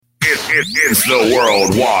It's the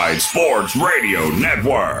Worldwide Sports Radio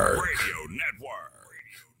Network.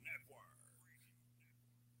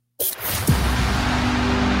 Cause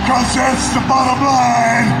that's the bottom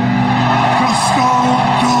line. The Stone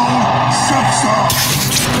Cold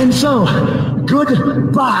Simpson. And so,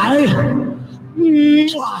 goodbye.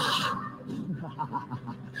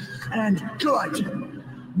 And good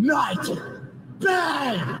night.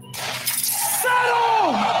 Bang!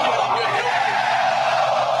 Settle!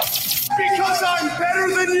 Because I'm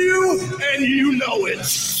better than you, and you know it.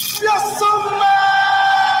 Yes, sir,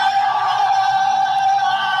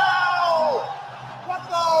 But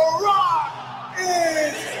the Rock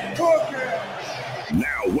is cooking.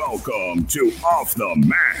 Now welcome to Off the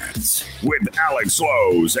Mats with Alex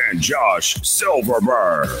Lowe's and Josh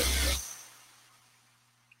Silverberg.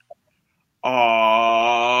 All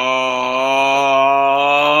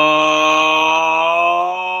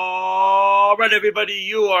right, everybody,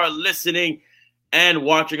 you are listening and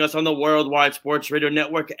watching us on the Worldwide Sports Radio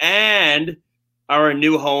Network and our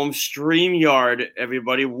new home, StreamYard.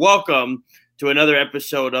 Everybody, welcome to another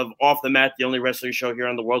episode of Off the Mat, the only wrestling show here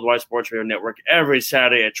on the Worldwide Sports Radio Network every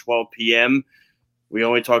Saturday at 12 p.m. We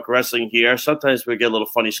only talk wrestling here. Sometimes we get a little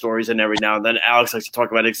funny stories in every now and then. Alex likes to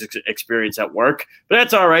talk about his experience at work, but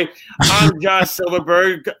that's all right. I'm Josh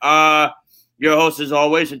Silverberg, your host as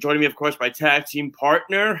always, and joining me, of course, my tag team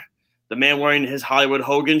partner, the man wearing his Hollywood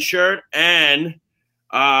Hogan shirt, and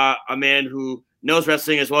a man who knows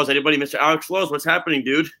wrestling as well as anybody, Mr. Alex Lowe's. What's happening,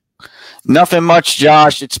 dude? Nothing much,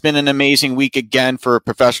 Josh. It's been an amazing week again for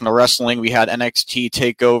professional wrestling. We had NXT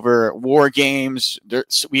TakeOver, War Games.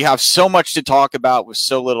 We have so much to talk about with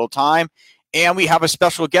so little time. And we have a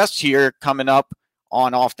special guest here coming up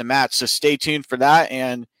on Off the Mat. So stay tuned for that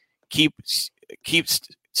and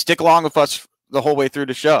stick along with us the whole way through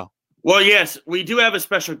the show. Well, yes, we do have a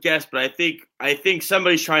special guest, but I think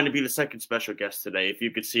somebody's trying to be the second special guest today. If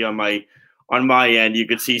you could see on my end, you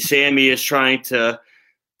could see Sammy's trying to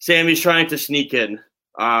sneak in.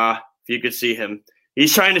 If you could see him.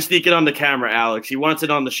 He's trying to sneak it on the camera, Alex. He wants it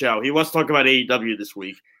on the show. He wants to talk about AEW this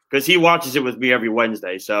week because he watches it with me every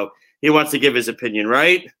Wednesday. So he wants to give his opinion,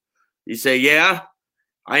 right? You say, yeah,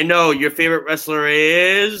 I know your favorite wrestler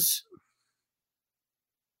is.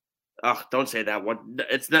 Oh, don't say that one.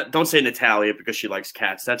 It's not. Don't say Natalia because she likes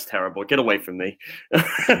cats. That's terrible. Get away from me.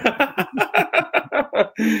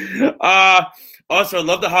 Also, I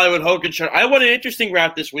love the Hollywood Hogan shirt. I won an interesting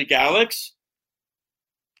rap this week, Alex.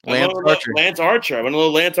 Lance Archer. I went a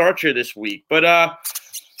little Lance Archer this week. But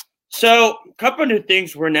so a couple of new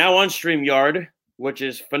things. We're now on StreamYard, which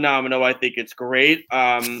is phenomenal. I think it's great.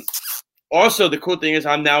 Also, the cool thing is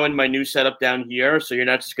I'm now in my new setup down here, so you're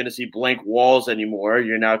not just going to see blank walls anymore.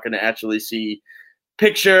 You're now going to actually see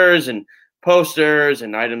pictures and posters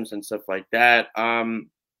and items and stuff like that.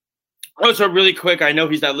 Also, really quick, I know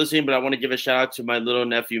he's not listening, but I want to give a shout-out to my little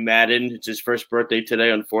nephew, Madden. It's his first birthday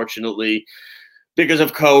today, unfortunately, because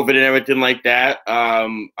of COVID and everything like that.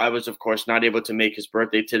 I was, of course, not able to make his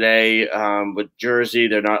birthday today. With Jersey,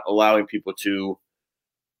 they're not allowing people to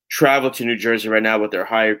travel to New Jersey right now with their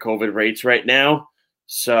higher COVID rates right now.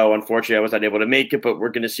 So, unfortunately, I was not able to make it, but we're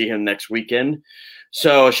going to see him next weekend.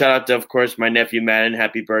 So, shout out to, of course, my nephew, Madden.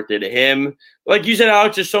 Happy birthday to him. Like you said,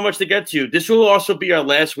 Alex, there's so much to get to. This will also be our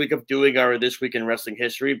last week of doing our This Week in Wrestling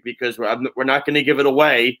History because we're not going to give it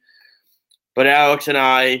away. But Alex and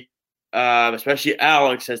I, especially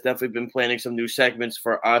Alex, has definitely been planning some new segments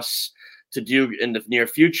for us to do in the near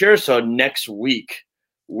future. So, next week,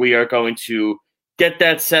 we are going to get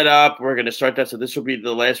that set up. We're going to start that. So, this will be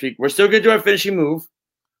the last week. We're still going to do our finishing move.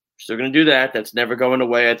 Still going to do that. That's never going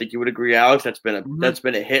away. I think you would agree, Alex. That's been a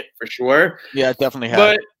hit for sure. Yeah, it definitely has.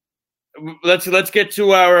 But let's get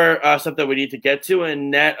to our stuff that we need to get to,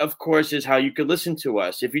 and that, of course, is how you can listen to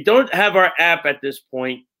us. If you don't have our app at this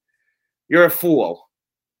point, you're a fool.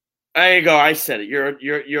 There you go. I said it.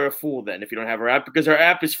 You're a fool then if you don't have our app because our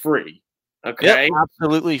app is free. Okay, yep,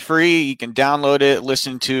 absolutely free. You can download it,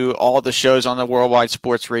 listen to all the shows on the Worldwide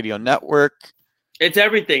Sports Radio Network. It's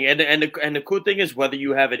everything, and the cool thing is whether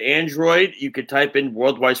you have an Android, you can type in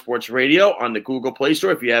Worldwide Sports Radio on the Google Play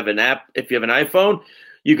Store. If you have an app, if you have an iPhone,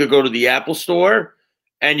 you could go to the Apple Store,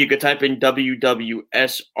 and you could type in WWSRN.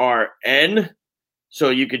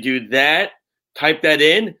 So you could do that. Type that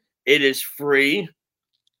in. It is free,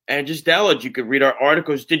 and just download. You could read our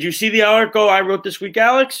articles. Did you see the article I wrote this week,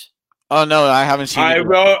 Alex? Oh no, I haven't seen it. I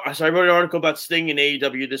wrote an article about Sting and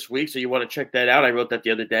AEW this week, so you want to check that out. I wrote that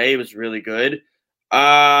the other day. It was really good.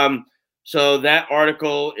 So that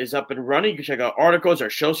article is up and running. You can check out articles, our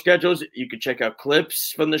show schedules. You can check out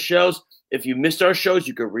clips from the shows. If you missed our shows,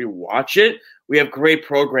 you can rewatch it. We have great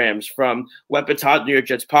programs from Weapon Talk, New York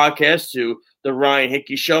Jets podcast, to the Ryan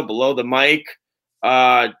Hickey Show, Below the Mic.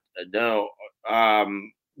 But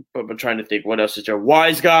I'm trying to think what else is there.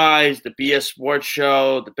 Wise Guys, the BS Sports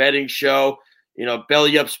Show, the Betting Show.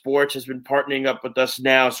 Belly Up Sports has been partnering up with us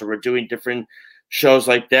now, so we're doing different shows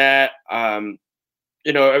like that.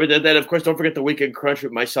 Everything. Then, of course, don't forget the Weekend Crunch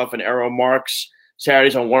with myself and Errol Marks,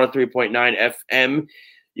 Saturdays on 103.9 FM.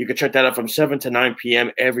 You can check that out from 7 to 9 p.m.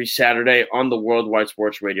 every Saturday on the Worldwide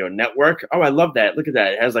Sports Radio Network. Oh, I love that. Look at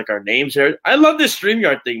that. It has like our names there. I love this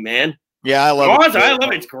StreamYard thing, man. Yeah, I love it. I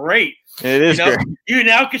love it. It's great. It is great. You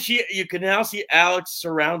can now see Alex's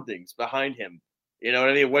surroundings behind him. You know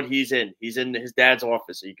what I mean? What he's in. He's in his dad's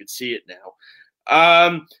office, so you can see it now.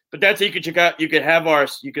 But that's it. You can check out. You could have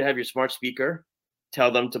your smart speaker.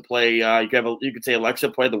 Tell them to play. You could say, Alexa,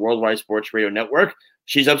 play the Worldwide Sports Radio Network.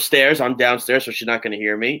 She's upstairs. I'm downstairs, so she's not going to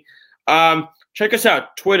hear me. Check us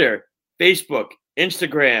out: Twitter, Facebook,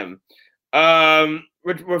 Instagram.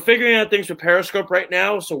 We're figuring out things with Periscope right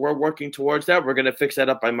now, so we're working towards that. We're going to fix that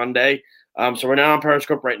up by Monday. So we're not on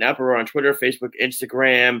Periscope right now, but we're on Twitter, Facebook,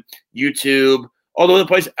 Instagram, YouTube, all over the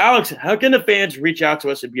place. Alex, how can the fans reach out to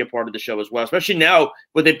us and be a part of the show as well, especially now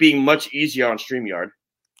with it being much easier on StreamYard?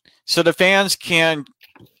 So the fans can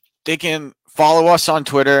follow us on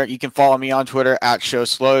Twitter. You can follow me on Twitter at Show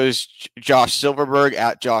Slows, Josh Silverberg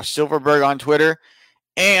at Josh Silverberg on Twitter.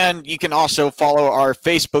 And you can also follow our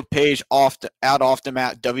Facebook page Off the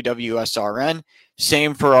Mat WWSRN.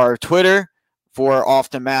 Same for our Twitter for Off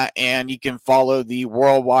the Mat. And you can follow the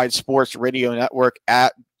Worldwide Sports Radio Network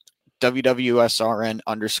at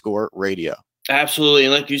WWSRN_radio. Absolutely.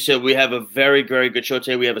 And like you said, we have a very, very good show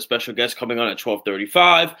today. We have a special guest coming on at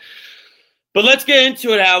 12:35. But let's get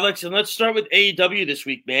into it, Alex, and let's start with AEW this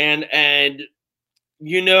week, man. And,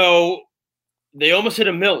 they almost hit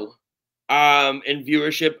a mill in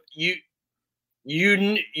viewership. You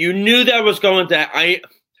knew that was going to –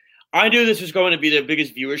 I knew this was going to be the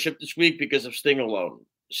biggest viewership this week because of Sting alone.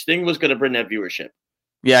 Sting was going to bring that viewership.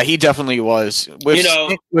 Yeah, he definitely was. With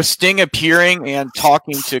Sting appearing and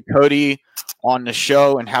talking to Cody on the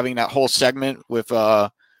show and having that whole segment with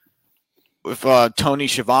Tony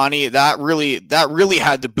Schiavone, that really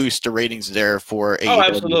had to boost the ratings there for AEW. Oh,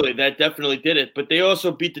 absolutely. That definitely did it. But they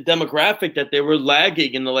also beat the demographic that they were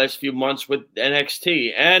lagging in the last few months with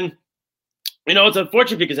NXT. And, it's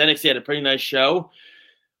unfortunate because NXT had a pretty nice show.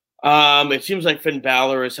 It seems like Finn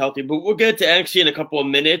Balor is healthy, but we'll get to NXT in a couple of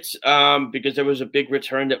minutes because there was a big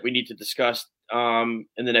return that we need to discuss in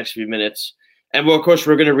the next few minutes. And, of course,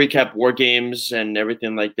 we're going to recap War Games and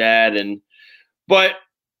everything like that. But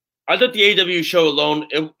I thought the AEW show alone,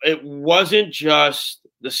 it wasn't just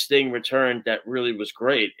the Sting return that really was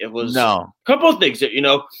great. It was a couple of things that,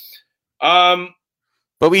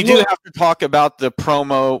 but we do have to talk about the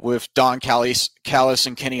promo with Don Callis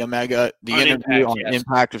and Kenny Omega, the interview on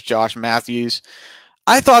Impact with Josh Matthews.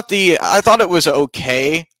 I thought it was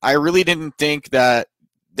okay. I really didn't think that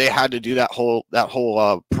they had to do that whole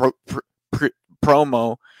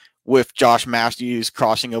promo with Josh Matthews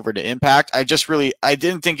crossing over to Impact. I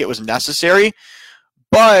didn't think it was necessary,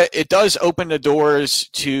 but it does open the doors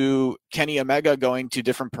to Kenny Omega going to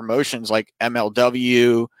different promotions like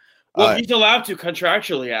MLW. Well, he's allowed to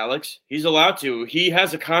contractually, Alex. He's allowed to. He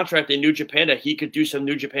has a contract in New Japan that he could do some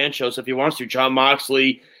New Japan shows if he wants to. John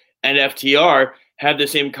Moxley and FTR have the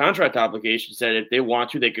same contract obligations that if they want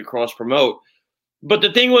to, they could cross-promote. But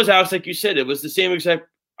the thing was, Alex, like you said, it was the same exact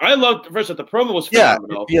 – I loved – first off, the promo was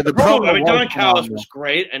phenomenal. Yeah, the promo Don Callis was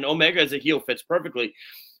great, and Omega as a heel fits perfectly.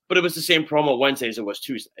 But it was the same promo Wednesday as it was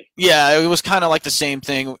Tuesday. Yeah, it was kind of like the same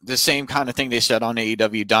thing, the same kind of thing they said on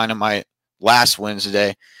AEW Dynamite last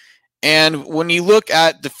Wednesday. And when you look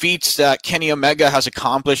at the feats that Kenny Omega has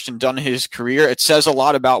accomplished and done in his career, it says a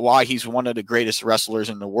lot about why he's one of the greatest wrestlers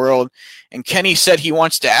in the world. And Kenny said he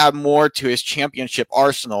wants to add more to his championship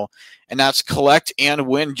arsenal, and that's collect and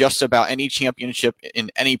win just about any championship in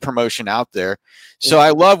any promotion out there. So I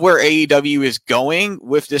love where AEW is going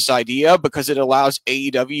with this idea because it allows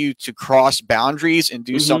AEW to cross boundaries and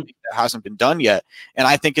do something that hasn't been done yet. And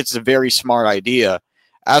I think it's a very smart idea.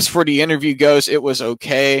 As for the interview goes, it was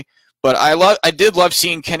okay. But I did love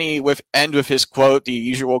seeing Kenny end with his quote, the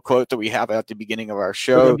usual quote that we have at the beginning of our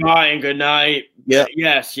show. Goodbye and good night. Yeah.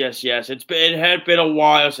 Yes. It had been a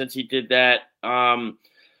while since he did that.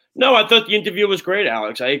 No, I thought the interview was great,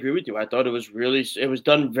 Alex. I agree with you. I thought it was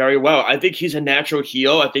done very well. I think he's a natural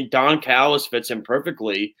heel. I think Don Callis fits him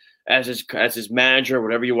perfectly as his manager,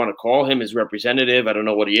 whatever you want to call him, his representative. I don't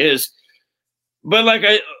know what he is. But like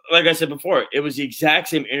I said before, it was the exact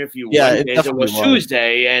same interview Wednesday as it was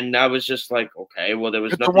Tuesday, and I was just like, okay, well, there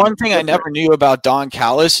was nothing. The one thing I never knew about Don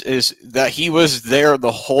Callis is that he was there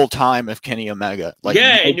the whole time of Kenny Omega. Like,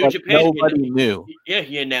 in New Japan, nobody knew. Yeah,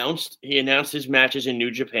 he announced his matches in New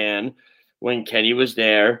Japan when Kenny was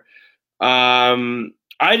there. I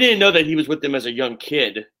didn't know that he was with them as a young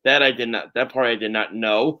kid. That part I did not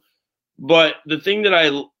know. But the thing that I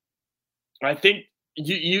think.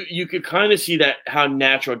 You could kind of see that how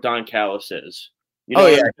natural Don Callis is. You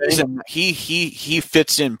know he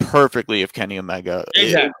fits in perfectly with Kenny Omega.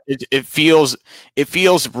 Exactly. It feels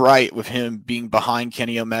right with him being behind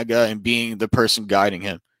Kenny Omega and being the person guiding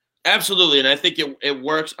him. Absolutely, and I think it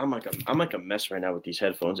works. I'm like a mess right now with these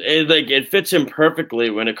headphones. It fits in perfectly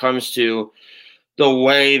when it comes to the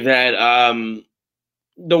way that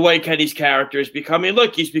Kenny's character is becoming.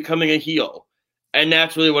 Look, he's becoming a heel. And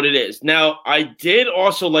that's really what it is. Now, I did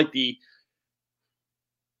also like the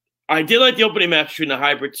opening match between the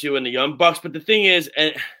Hybrid 2 and the Young Bucks, but the thing is,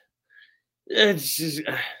 and it's just,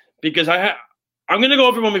 because I'm going to go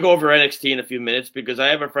over when we go over NXT in a few minutes, because I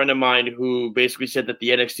have a friend of mine who basically said that the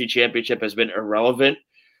NXT Championship has been irrelevant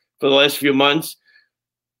for the last few months,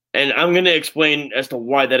 and I'm going to explain as to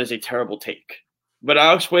why that is a terrible take. But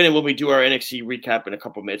I'll explain it when we do our NXT recap in a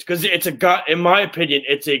couple minutes, because in my opinion,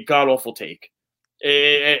 it's a god-awful take.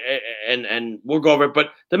 And we'll go over it,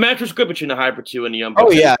 but the match was good between the Hybrid 2 and the Young Bucks.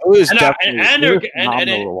 Oh yeah, it was and Helico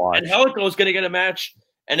was going to get a match,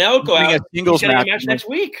 and Helico out singles match next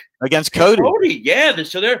week against Cody. Yeah,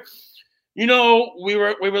 so they're, we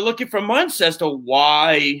were looking for months as to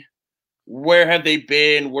where have they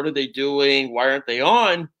been, what are they doing, why aren't they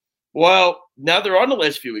on? Well, now they're on the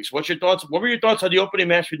last few weeks. What's your thoughts? What were your thoughts on the opening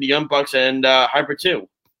match with the Young Bucks and Hybrid 2?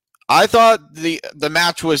 I thought the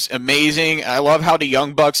match was amazing. I love how the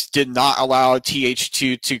Young Bucks did not allow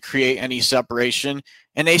TH2 to create any separation,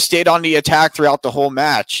 and they stayed on the attack throughout the whole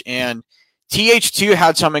match. And TH2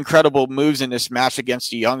 had some incredible moves in this match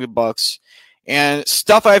against the Young Bucks, and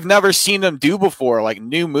stuff I've never seen them do before, like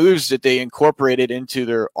new moves that they incorporated into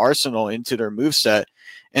their arsenal, into their moveset.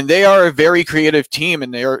 And they are a very creative team,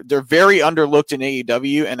 and they're very underlooked in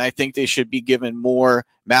AEW, and I think they should be given more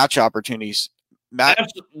match opportunities. They're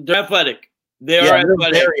athletic. They're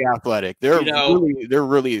athletic. Very athletic. They're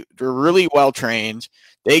really well trained.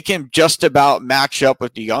 They can just about match up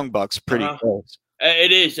with the Young Bucks pretty close.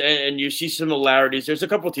 It is, and you see similarities. There's a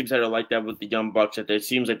couple of teams that are like that with the Young Bucks. That it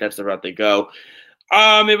seems like that's the route they go.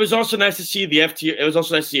 It was also nice to see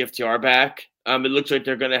FTR back. It looks like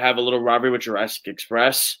they're going to have a little rivalry with Jurassic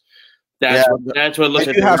Express. That's what it looks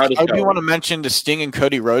like. I do want to mention the Sting and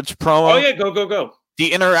Cody Rhodes promo. Oh yeah, go.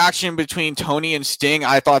 The interaction between Tony and Sting,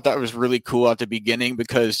 I thought that was really cool at the beginning,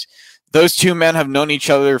 because those two men have known each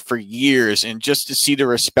other for years, and just to see the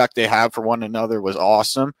respect they have for one another was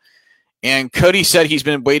awesome. And Cody said he's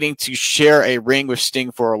been waiting to share a ring with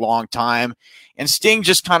Sting for a long time. And Sting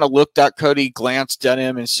just kind of looked at Cody, glanced at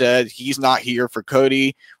him, and said he's not here for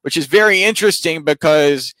Cody, which is very interesting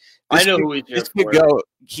because I know who he's here for.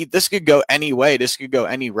 This could go any way. This could go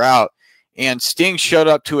any route. And Sting showed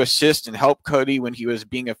up to assist and help Cody when he was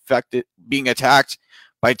being attacked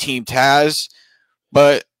by Team Taz.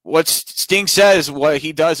 But what Sting says, what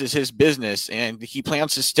he does is his business, and he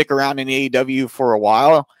plans to stick around in AEW for a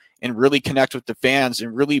while and really connect with the fans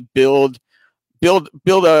and really build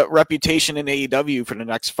a reputation in AEW for the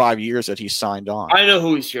next 5 years that he's signed on. I know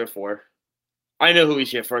who he's here for.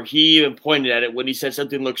 He even pointed at it when he said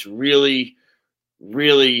something looks really,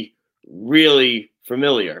 really, really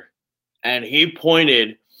familiar. And he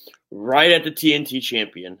pointed right at the TNT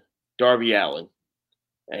champion, Darby Allin.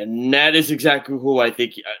 And that is exactly who I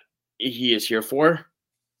think he is here for.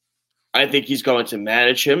 I think he's going to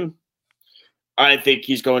manage him. I think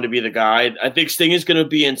he's going to be the guy. I think Sting is going to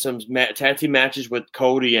be in some tag team matches with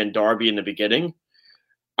Cody and Darby in the beginning.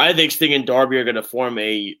 I think Sting and Darby are going to form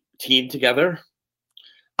a team together.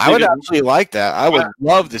 I would actually like that. I would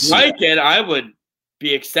love to see it. I would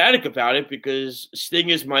be ecstatic about it because Sting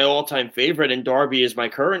is my all-time favorite and Darby is my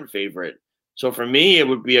current favorite. So for me, it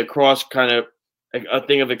would be a cross kind of a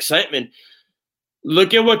thing of excitement.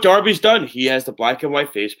 Look at what Darby's done. He has the black and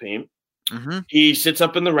white face paint. Mm-hmm. He sits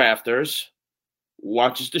up in the rafters,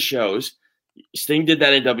 watches the shows. Sting did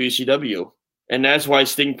that in WCW. And that's why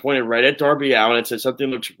Sting pointed right at Darby Allin and said something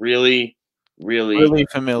looks really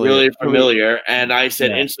familiar. And I said,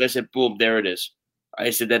 instantly, I said, boom, there it is. I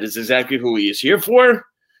said, that is exactly who he is here for.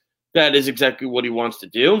 That is exactly what he wants to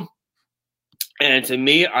do. And to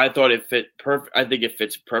me, I thought it fit perfect. I think it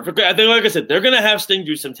fits perfectly. I think, like I said, they're going to have Sting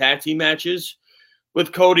do some tag team matches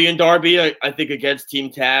with Cody and Darby, I think, against Team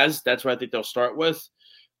Taz. That's what I think they'll start with.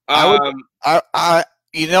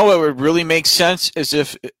 You know what would really make sense is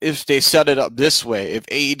if they set it up this way: if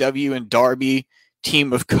AEW and Darby team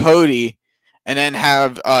with Cody, and then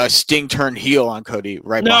have Sting turn heel on Cody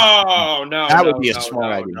right No, that would be a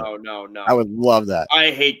smart idea. No. I would love that.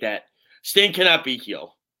 I hate that. Sting cannot be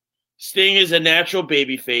heel. Sting is a natural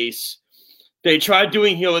babyface. They tried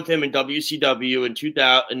doing heel with him in WCW in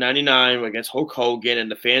 1999 against Hulk Hogan,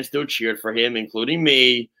 and the fans still cheered for him, including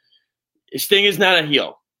me. Sting is not a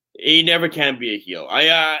heel. He never can be a heel.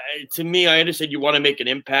 To me, I understand you want to make an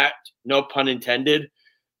impact. No pun intended.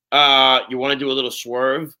 You want to do a little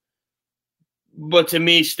swerve. But to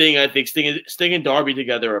me, I think Sting and Darby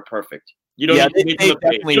together are perfect. You don't need them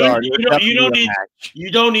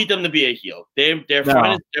You don't need them to be a heel. They're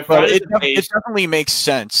fine. It definitely makes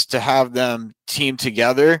sense to have them team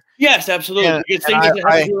together. Yes, absolutely. Because Sting doesn't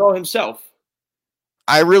have a hero himself.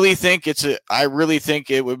 I really think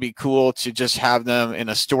it would be cool to just have them in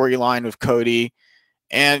a storyline with Cody.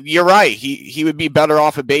 And you're right. He would be better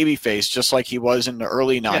off a babyface, just like he was in the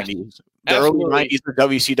early 90s. The early 90s of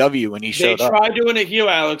WCW when he showed up. They tried doing a heel,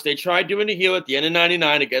 Alex. They tried doing a heel at the end of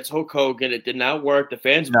 99 against Hulk Hogan. It did not work. The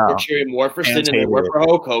fans were cheering more for Sting than they were for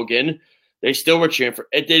Hulk Hogan. They still were cheering for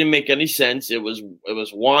it. Didn't make any sense. It was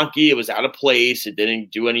wonky. It was out of place. It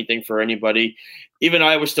didn't do anything for anybody. Even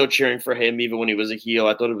I was still cheering for him, even when he was a heel.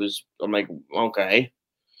 I'm like, okay.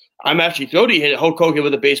 I'm actually thrilled he hit Hulk Hogan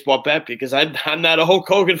with a baseball bat because I'm not a Hulk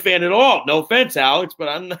Hogan fan at all. No offense, Alex, but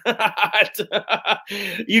I'm not.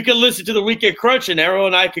 You can listen to the Weekend Crunch, and Arrow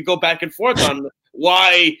and I could go back and forth on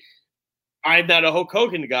why I'm not a Hulk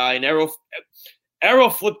Hogan guy. And Arrow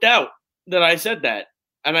flipped out that I said that.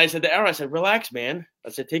 And I said to Arrow, I said, relax, man. I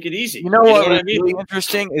said, take it easy. You know what was really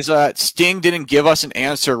interesting is that Sting didn't give us an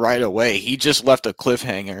answer right away. He just left a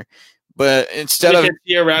cliffhanger. But instead of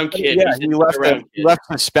he left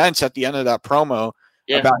suspense at the end of that promo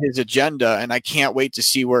about his agenda, and I can't wait to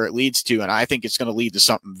see where it leads to. And I think it's going to lead to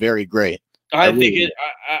something very great. I'm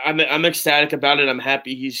ecstatic about it. I'm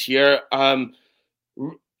happy he's here. I'm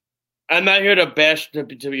not here to bash to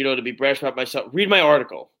be brash about myself. Read my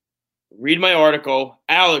article,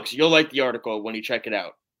 Alex. You'll like the article when you check it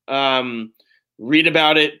out. Read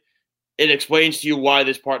about it. It explains to you why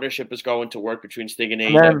this partnership is going to work between Sting and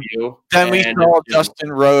AEW. Then we saw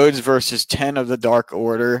Dustin Rhodes versus 10 of the Dark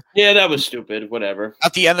Order. Yeah, that was stupid. Whatever.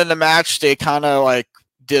 At the end of the match, they kind of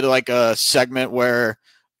did a segment where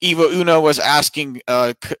Evil Uno was asking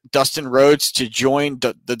Dustin Rhodes to join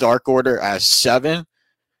the Dark Order as 7.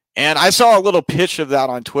 And I saw a little pitch of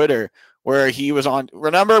that on Twitter where he was on.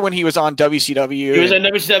 Remember when he was on WCW? He was on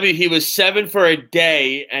WCW. He was 7 for a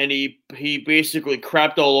day, and he basically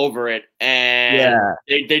crapped all over it. And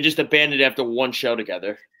they just abandoned it after one show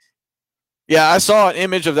together. Yeah, I saw an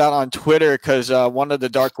image of that on Twitter because one of the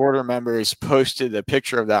Dark Order members posted a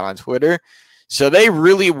picture of that on Twitter. So they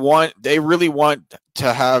really want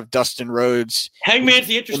to have Dustin Rhodes. Hangman's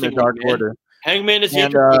the interesting in the Dark Order. Hangman is the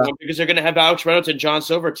interesting one because they're going to have Alex Reynolds and John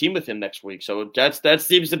Silver team with him next week. So that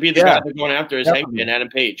seems to be the guy they're going after is Hangman, Adam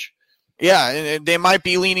Page. Yeah, and they might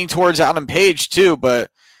be leaning towards Adam Page too.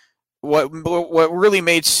 But what really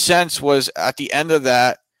made sense was at the end of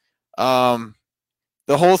that, the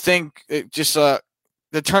whole thing, the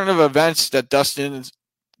turn of events that Dustin,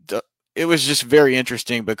 it was just very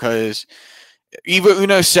interesting because Evil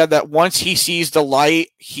Uno said that once he sees the light,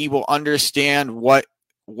 he will understand what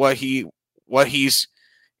he'll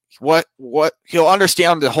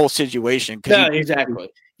understand the whole situation. Yeah, exactly.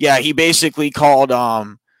 Yeah, he basically called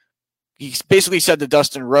he basically said to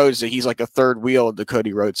Dustin Rhodes that he's like a third wheel of the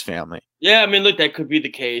Cody Rhodes family. Yeah, I mean, look, that could be the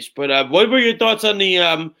case. But what were your thoughts on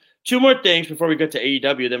the two more things before we get to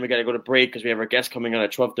AEW? Then we got to go to break because we have our guest coming on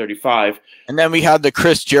at 12:35. And then we had the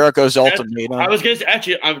Chris Jericho's ultimatum. I was going to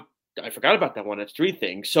actually, I forgot about that one. That's 3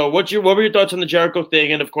 things. So what were your thoughts on the Jericho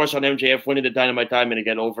thing, and of course on MJF winning the Dynamite Diamond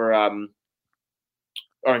again over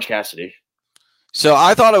Orange Cassidy? So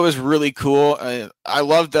I thought it was really cool. I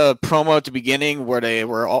loved the promo at the beginning where they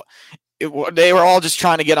were all just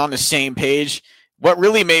trying to get on the same page. What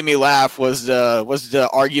really made me laugh was the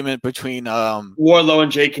argument between Wardlow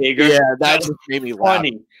and Jake Hager. Yeah, that just made me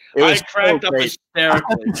funny. I cracked up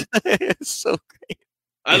hysterically. It's so great.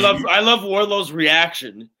 I love Wardlow's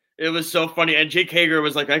reaction. It was so funny. And Jake Hager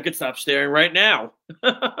was like, I could stop staring right now.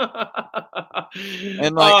 And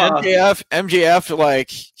MJF,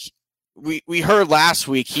 like we heard last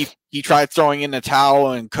week, he tried throwing in the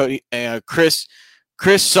towel, and Chris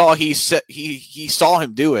saw he saw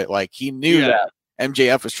him do it. Like he knew that.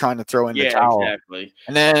 MJF was trying to throw in the Yeah, towel. exactly.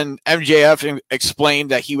 And then MJF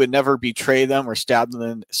explained that he would never betray them or stab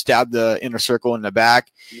the Inner Circle in the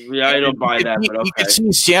back. Yeah, I don't buy that, but okay. You could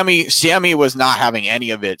see Sammy was not having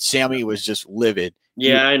any of it. Sammy was just livid.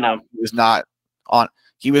 Yeah, I know. He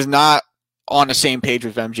was not on the same page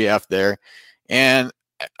with MJF there. And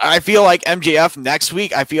I feel like MJF next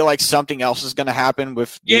week, I feel like something else is going to happen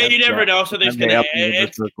with. Yeah, you never know. So there's going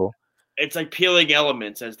to. It's like peeling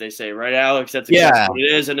elements, as they say, right, Alex? That's exactly what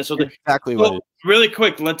it is. And so exactly what it is. Really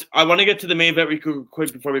quick, I want to get to the main event really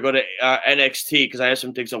quick before we go to NXT, because I have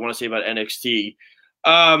some things I want to say about NXT.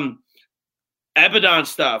 Abaddon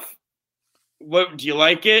stuff. What do you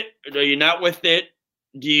like it? Are you not with it?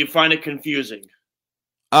 Do you find it confusing?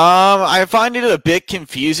 I find it a bit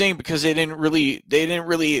confusing because they didn't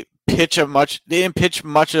really pitch much. They didn't pitch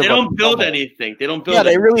much of. They don't build anything. They don't build. Yeah,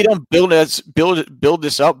 they really don't build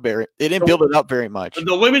this up very. They didn't build it up very much.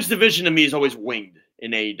 The women's division to me is always winged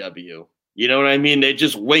in AEW. You know what I mean? They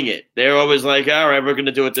just wing it. They're always like, all right, we're going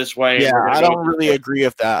to do it this way. Yeah, I don't really agree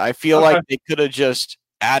with that. I feel like they could have just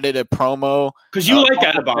added a promo. Because you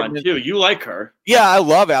like Abaddon too. You like her. Yeah, I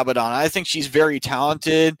love Abaddon. I think she's very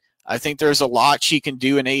talented. I think there's a lot she can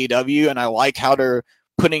do in AEW, and I like how they're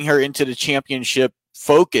putting her into the championship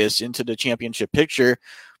focus, into the championship picture.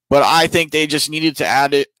 But I think they just needed to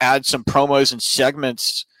add some promos and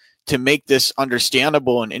segments to make this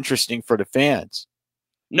understandable and interesting for the fans.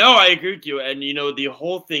 No, I agree with you. And, the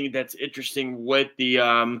whole thing that's interesting with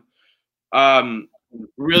the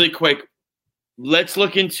really quick, let's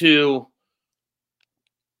look into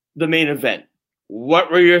the main event.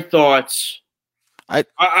 What were your thoughts? Now,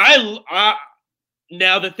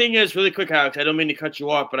 the thing is, really quick, Alex, I don't mean to cut you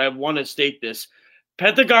off, but I want to state this.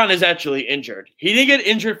 Pentagon is actually injured. He didn't get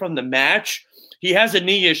injured from the match. He has a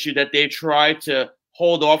knee issue that they tried to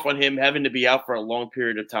hold off on him having to be out for a long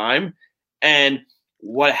period of time. And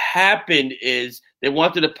what happened is they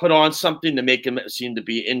wanted to put on something to make him seem to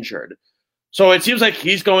be injured. So it seems like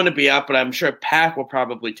he's going to be out, but I'm sure Pac will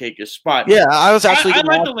probably take his spot. Yeah, I was actually. I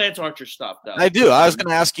like the Lance Archer stuff, though. I do. I was going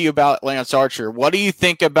to ask you about Lance Archer. What do you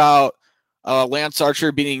think about Lance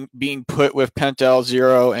Archer being put with Penta El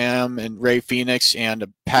Zero, M, and Rey Fenix and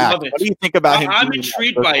Pac? What do you think about him? I'm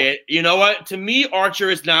intrigued by it. You know what? To me, Archer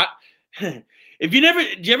is not. Do you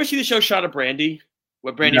ever see the show Shot of Brandy?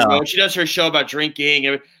 What Brandy wrote? She does her show about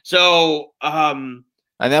drinking. So,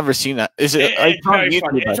 I never seen that. Is it? It's on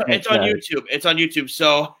YouTube. It's on YouTube. It's on YouTube.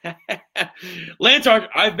 So, Lance Archer.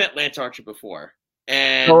 I've met Lance Archer before,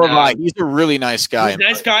 and so have I. He's a really nice guy. He's a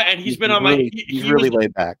nice guy, and he's been on my. He's really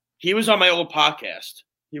laid back. He was on my old podcast.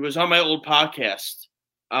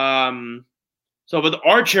 So with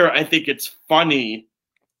Archer, I think it's funny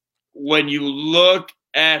when you look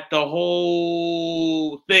at the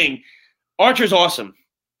whole thing. Archer's awesome.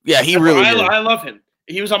 Yeah, he really is. I love him.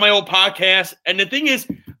 He was on my old podcast. And the thing is,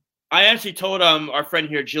 I actually told our friend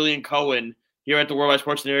here, Jillian Cohen, here at the Worldwide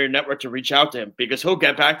Sports Network, to reach out to him because he'll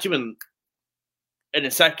get back to you in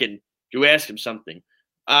a second. You ask him something.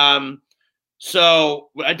 So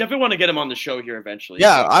I definitely want to get him on the show here eventually.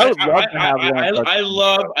 Yeah, I would love to have him. I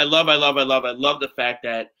love the fact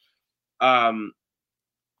that I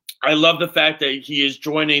love the fact that he is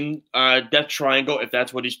joining Death Triangle if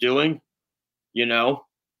that's what he's doing.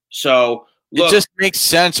 So look, it just makes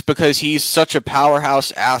sense because he's such a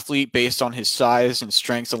powerhouse athlete based on his size and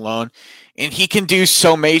strength alone. And he can do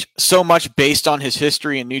so much based on his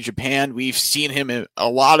history in New Japan. We've seen him in a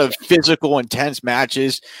lot of physical, intense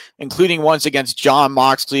matches, including ones against Jon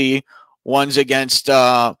Moxley, ones against.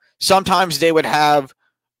 Sometimes they would have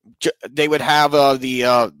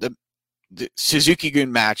the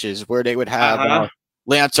Suzuki-gun matches where they would have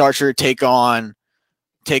Lance Archer take on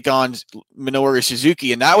Minoru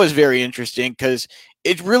Suzuki, and that was very interesting because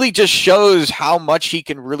it really just shows how much he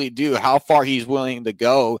can really do, how far he's willing to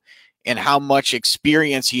go, and how much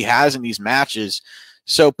experience he has in these matches.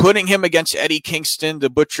 So putting him against Eddie Kingston, the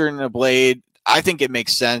Butcher and the Blade, I think it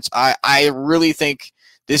makes sense. I really think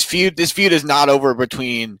this feud is not over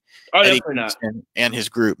between Eddie Kingston and his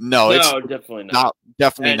group. No, it's definitely not.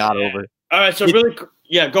 Definitely not over. All right, so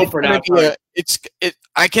go for it now.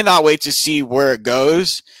 I cannot wait to see where it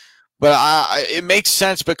goes, but it makes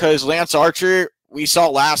sense because Lance Archer, we saw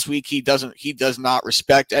last week, he does not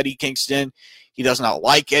respect Eddie Kingston. He does not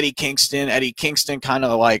like Eddie Kingston. Eddie Kingston kind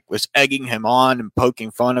of was egging him on and poking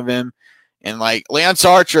fun of him. And Lance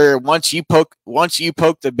Archer, once you poke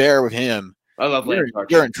the bear with him, I love Lance Archer.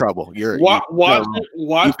 You're in trouble.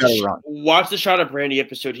 Watch the Shot of Brandy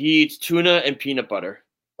episode. He eats tuna and peanut butter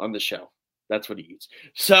on the show. That's what he eats.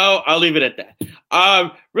 So I'll leave it at that.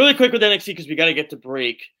 Really quick with NXT because we got to get to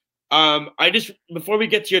break. I just before we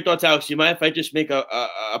get to your thoughts, Alex, you mind if I just make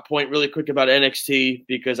a point really quick about NXT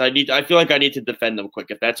because I feel like I need to defend them quick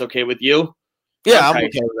if that's okay with you. Yeah, okay. I'm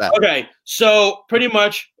okay with that. Okay, so pretty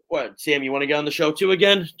much, what Sam, you want to get on the show too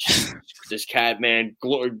again? This cat, man,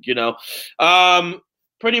 pretty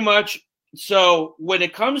much. So when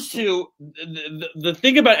it comes to the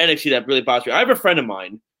thing about NXT that really bothers me, I have a friend of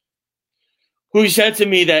mine who said to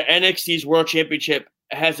me that NXT's World Championship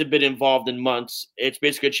hasn't been involved in months. It's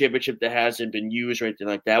basically a championship that hasn't been used or anything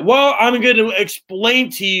like that. Well, I'm going to explain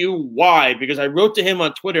to you why, because I wrote to him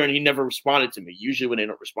on Twitter and he never responded to me. Usually when they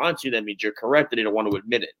don't respond to you, that means you're correct and they don't want to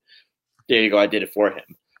admit it. There you go. I did it for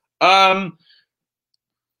him.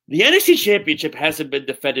 The NXT Championship hasn't been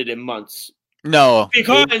defended in months. No.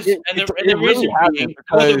 Because, the reason being,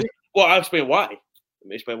 well, I'll explain why. Let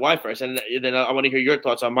me explain why first, and then I want to hear your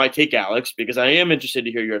thoughts on my take, Alex, because I am interested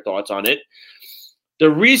to hear your thoughts on it. The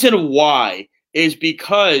reason why is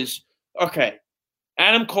because, okay,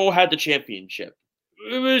 Adam Cole had the championship.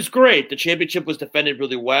 It was great. The championship was defended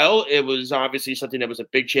really well. It was obviously something that was a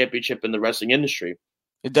big championship in the wrestling industry.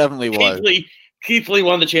 It definitely was. Keith Lee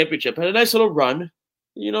won the championship. Had a nice little run.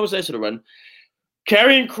 It was a nice little run.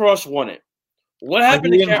 Karrion Kross won it. What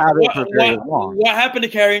happened to what happened to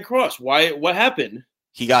Karrion Kross? What happened?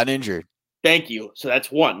 He got injured. Thank you. So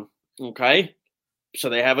that's one. Okay. So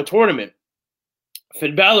they have a tournament.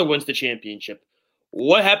 Finn Balor wins the championship.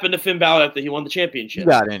 What happened to Finn Balor after he won the championship? He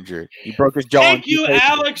got injured. He broke his jaw. Thank you,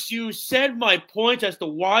 Alex. You said my point as to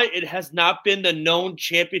why it has not been the known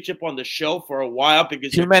championship on the show for a while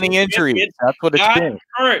because too many injuries. That's what it's been.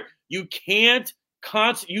 Hurt. You can't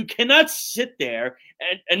you cannot sit there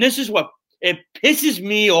and this is what it pisses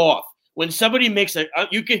me off when somebody makes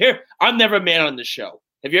you can hear I'm never mad on the show.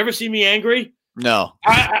 Have you ever seen me angry? No.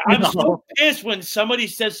 I'm so pissed when somebody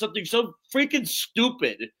says something so freaking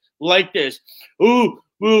stupid like this. Oh,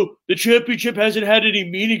 well, the championship hasn't had any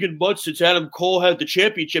meaning in months since Adam Cole had the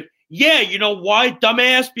championship. Yeah, you know why,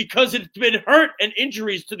 dumbass? Because it's been hurt and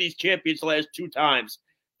injuries to these champions the last 2 times.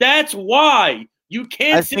 That's why. You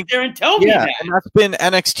can't sit there and tell me that. And that's been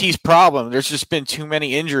NXT's problem. There's just been too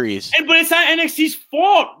many injuries. But it's not NXT's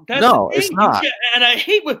fault. It's not. And I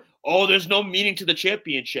hate there's no meaning to the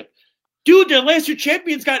championship. Dude, their last 2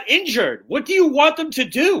 champions got injured. What do you want them to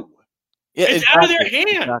do? Yeah, it's out of their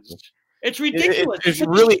hands. Exactly. It's ridiculous. It's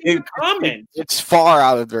really it's far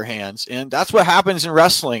out of their hands. And that's what happens in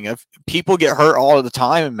wrestling. If people get hurt all the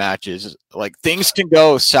time in matches, like things can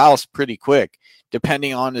go south pretty quick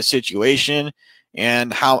depending on the situation.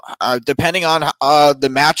 And how, depending on the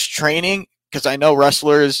match training, because I know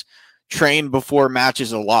wrestlers train before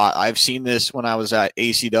matches a lot. I've seen this when I was at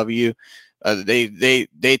ACW. They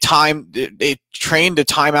train to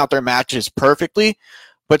time out their matches perfectly,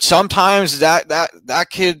 but sometimes that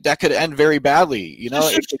could end very badly.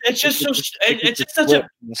 Alex.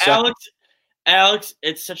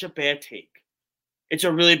 It's such a bad take. It's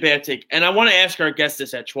a really bad take, and I want to ask our guest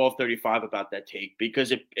this at 12:35 about that take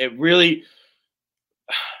because it really.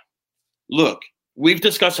 Look, we've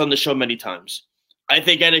discussed on the show many times. I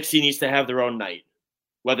think NXT needs to have their own night,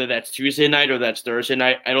 whether that's Tuesday night or that's Thursday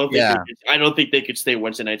night. I don't think they could stay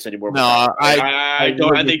Wednesday nights anymore. No, I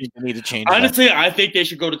think they need to change. Honestly, I think they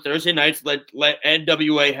should go to Thursday nights. Let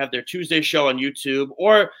NWA have their Tuesday show on YouTube,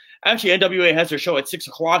 or actually NWA has their show at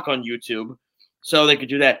 6:00 on YouTube, so they could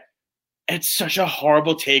do that. It's such a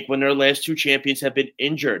horrible take when their last 2 champions have been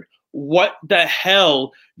injured. What the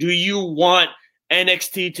hell do you want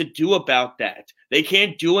NXT to do about that? They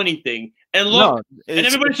can't do anything. And look, and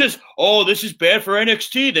everybody says, oh, this is bad for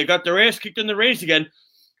NXT. They got their ass kicked in the ratings again.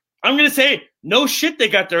 I'm going to say, no shit they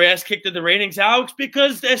got their ass kicked in the ratings, Alex,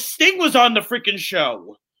 because Sting was on the freaking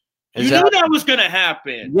show. You knew that was going to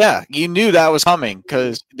happen. Yeah, you knew that was coming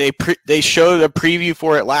because they showed a preview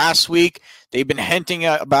for it last week. They've been hinting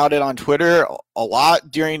about it on Twitter a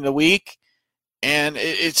lot during the week, and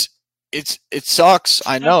it sucks.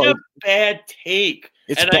 I know. Such a bad take.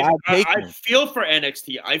 It's bad take. I feel for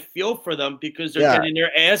NXT. I feel for them because they're getting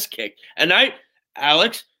their ass kicked. And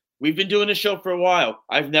Alex, we've been doing this show for a while.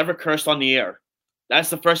 I've never cursed on the air. That's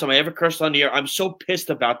the first time I ever cursed on the air. I'm so pissed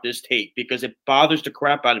about this take because it bothers the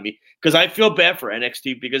crap out of me because I feel bad for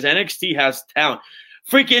NXT because NXT has talent.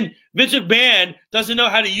 Freaking Vince McMahon doesn't know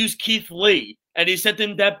how to use Keith Lee, and he sent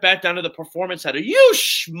him back down to the Performance Center. You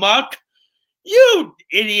schmuck. You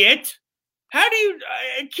idiot. How do you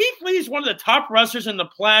Keith Lee is one of the top wrestlers on the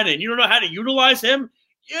planet. You don't know how to utilize him?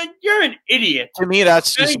 you're an idiot. To me,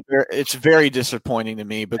 that's just it's very disappointing to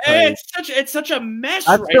me because it's such a mess.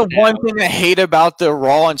 That's right the now. one thing I hate about the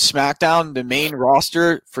Raw and SmackDown, the main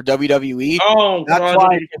roster for WWE. Oh, that's God,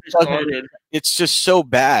 why it's just so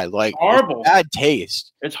bad. Like horrible, bad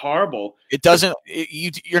taste. It's horrible. It doesn't.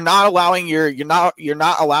 You're not allowing you're not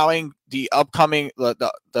allowing the upcoming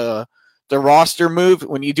the roster move.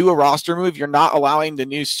 When you do a roster move, you're not allowing the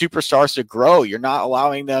new superstars to grow. You're not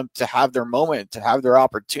allowing them to have their moment, to have their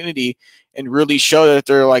opportunity, and really show that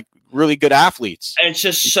they're like really good athletes. It's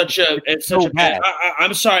just such a bad.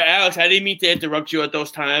 I'm sorry, Alex. I didn't mean to interrupt you at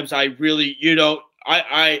those times. I really,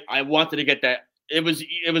 I wanted to get that. It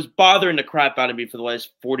was bothering the crap out of me for the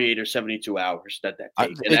last 48 or 72 hours that take,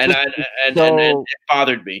 and it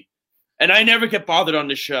bothered me. And I never get bothered on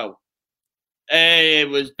the show.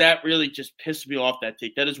 That really just pissed me off, that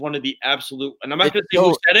take. That is one of the absolute, and I'm not going to say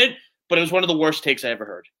who said it, but it was one of the worst takes I ever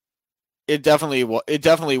heard. It definitely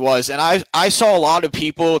was. And I saw a lot of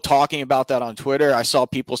people talking about that on Twitter. I saw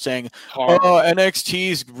people saying,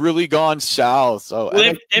 NXT's really gone south. So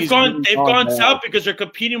they've gone south because they're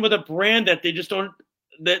competing with a brand that they just don't,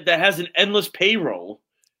 that has an endless payroll.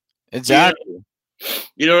 Exactly.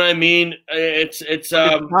 You know what I mean? It's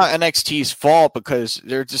not NXT's fault because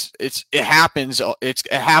it happens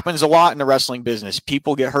a lot in the wrestling business.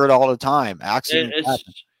 People get hurt all the time. Accidents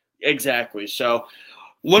happen. Exactly. So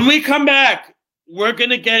when we come back, we're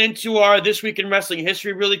going to get into our This Week in Wrestling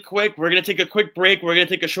History really quick. We're going to take a quick break. We're going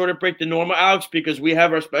to take a shorter break than normal, Alex, because we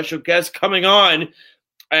have our special guest coming on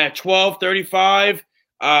at 12:35.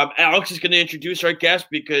 Alex is going to introduce our guest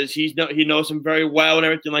because he knows him very well and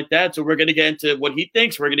everything like that. So we're going to get into what he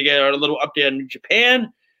thinks. We're going to get our little update on New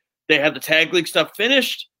Japan. They have the tag league stuff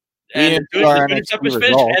finished. And the good stuff is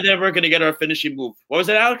finished. And then we're going to get our finishing move. What was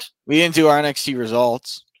it, Alex? We didn't do our NXT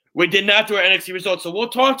results. We did not do our NXT results. So we'll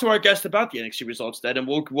talk to our guest about the NXT results then. And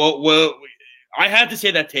we'll I had to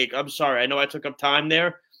say that take. I'm sorry. I know I took up time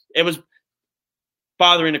there. It was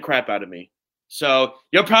bothering the crap out of me. So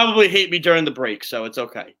you'll probably hate me during the break, so it's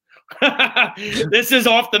okay. This is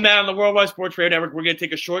Off the Mat on the Worldwide Sports Radio Network. We're going to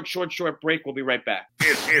take a short break. We'll be right back.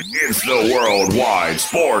 It's the Worldwide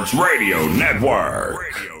Sports Radio Network.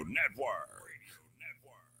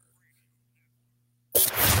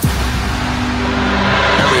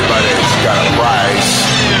 Everybody's got a price.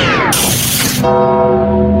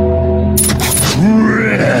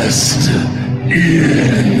 Rest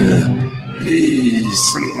in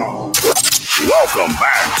peace. Welcome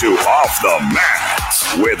back to Off the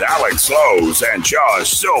Mat with Alex Lowe's and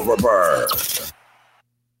Josh Silverberg.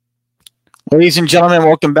 Ladies and gentlemen,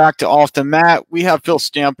 welcome back to Off the Mat. We have Phil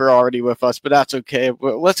Stamper already with us, but that's okay.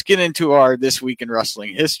 But let's get into our This Week in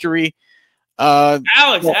Wrestling History.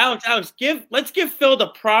 Alex, let's give Phil the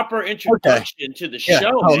proper introduction to the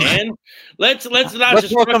show, man. Let's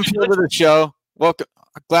welcome Phil to the show. Welcome.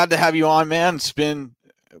 Glad to have you on, man.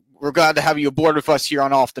 We're glad to have you aboard with us here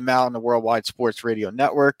on Off the Mat on the Worldwide Sports Radio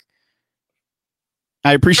Network.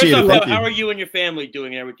 I appreciate it. Thank you. How are you and your family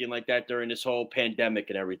doing and everything like that during this whole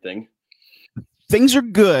pandemic and everything? Things are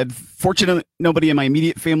good. Fortunately, nobody in my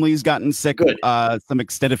immediate family has gotten sick. Good. Some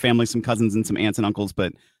extended family, some cousins, and some aunts and uncles,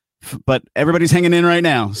 but everybody's hanging in right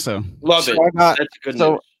now. So love it. That's good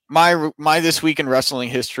news. My This Week in Wrestling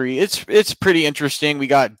History, it's pretty interesting. We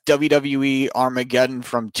got WWE Armageddon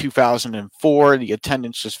from 2004. The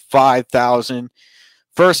attendance was 5,000.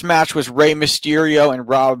 First match was Rey Mysterio and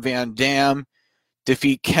Rob Van Dam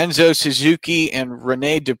defeat Kenzo Suzuki and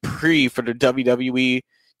Rene Dupree for the WWE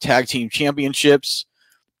Tag Team Championships.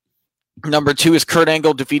 Number 2 is Kurt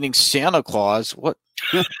Angle defeating Santa Claus. What?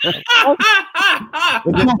 was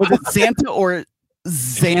it Santa or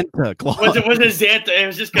Santa Claus? Was it Santa? It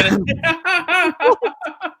was just gonna.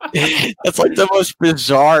 That's like the most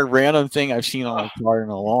bizarre, random thing I've seen on a card in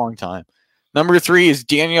a long time. Number 3 is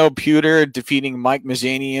Daniel Puder defeating Mike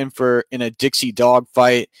Mazanian in a Dixie dog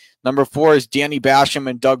fight. Number 4 is Danny Basham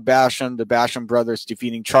and Doug Basham, the Basham brothers,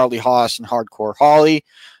 defeating Charlie Haas and Hardcore Holly.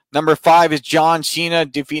 Number 5 is John Cena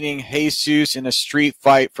defeating Jesus in a street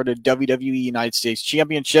fight for the WWE United States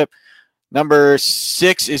Championship. Number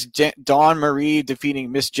 6 is Dawn Marie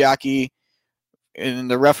defeating Miss Jackie,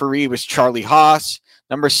 and the referee was Charlie Haas.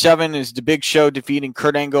 Number 7 is The Big Show defeating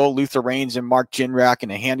Kurt Angle, Luther Reigns, and Mark Jindrak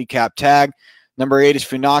in a handicap tag. Number 8 is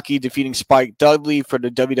Funaki defeating Spike Dudley for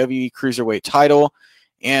the WWE Cruiserweight title.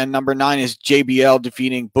 And number 9 is JBL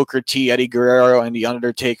defeating Booker T, Eddie Guerrero, and The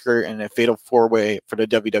Undertaker in a fatal 4-way for the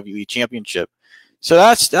WWE Championship. So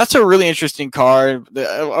that's a really interesting card.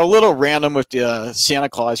 A little random with the Santa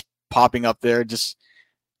Claus popping up there.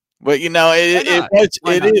 But it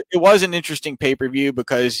was an interesting pay-per-view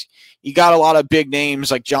because you got a lot of big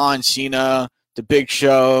names like John Cena, The The Big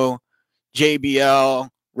Show, JBL,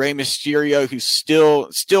 Rey Mysterio, who's still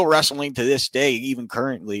wrestling to this day, even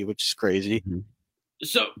currently, which is crazy.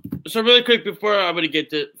 So really quick before I'm going to get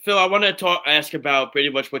to Phil, I want to ask about pretty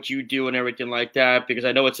much what you do and everything like that, because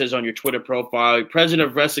I know it says on your Twitter profile, president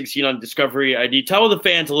of wrestling scene on Discovery ID. Tell the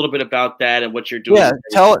fans a little bit about that and what you're doing. Yeah,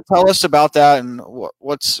 tell us about that and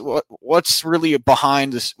what's really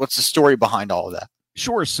behind this. What's the story behind all of that?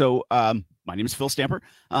 Sure. So, my name is Phil Stamper.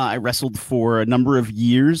 I wrestled for a number of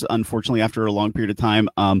years. Unfortunately, after a long period of time,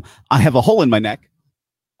 I have a hole in my neck.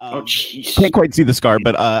 Jeez. Can't quite see the scar,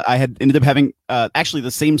 but I had ended up having actually the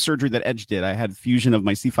same surgery that Edge did. I had fusion of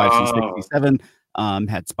my C5, C6, C7,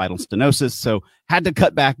 had spinal stenosis, so had to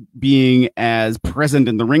cut back being as present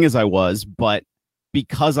in the ring as I was. But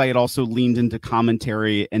because I had also leaned into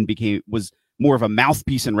commentary and was more of a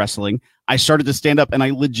mouthpiece in wrestling, I started to stand up, and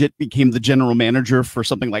I legit became the general manager for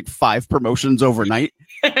something like 5 promotions overnight.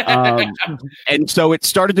 And so it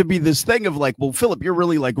started to be this thing of like, well, Philip, you're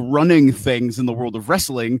really like running things in the world of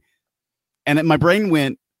wrestling. And my brain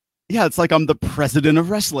went, yeah, it's like I'm the president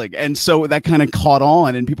of wrestling. And so that kind of caught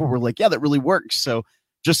on, and people were like, yeah, that really works. So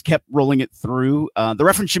just kept rolling it through. The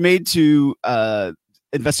reference you made to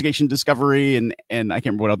Investigation Discovery, and I can't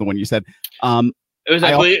remember what other one you said. It was,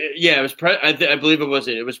 I believe it was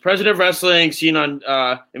it. It was President of Wrestling, seen on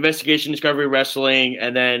Investigation Discovery Wrestling,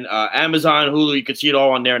 and then Amazon, Hulu. You could see it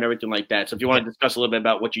all on there and everything like that. So if you want to discuss a little bit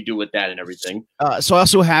about what you do with that and everything. So I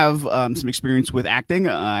also have some experience with acting.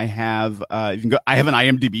 I have I have an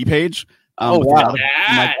IMDb page. Wow,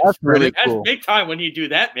 that's really cool. That's big time when you do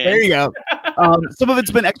that, man. There you go. Some of it's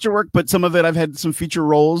been extra work, but some of it I've had some feature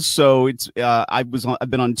roles. So it's I've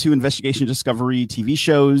been on 2 Investigation Discovery TV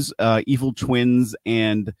shows, Evil Twins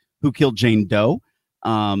and Who Killed Jane Doe.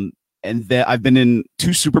 And I've been in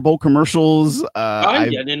 2 Super Bowl commercials. I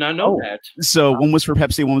did not know that. So one was for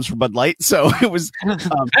Pepsi, one was for Bud Light. So it was.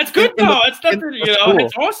 That's good though.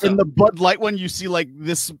 It's awesome. In the Bud Light one, you see like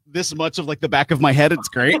this much of like the back of my head. It's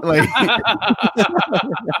great. Like,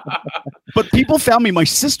 but people found me. My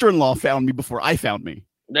sister-in-law found me before I found me.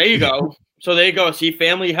 There you go. So there you go. See,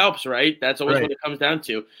 family helps, right? That's always what it comes down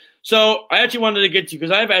to. So I actually wanted to get to, because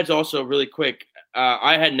I've had also really quick.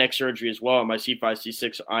 I had neck surgery as well. On my C5,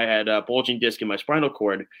 C6, I had a bulging disc in my spinal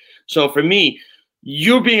cord. So for me,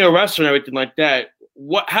 you being a wrestler and everything like that,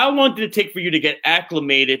 how long did it take for you to get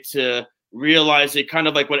acclimated to realize it? Kind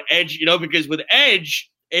of like what Edge, because with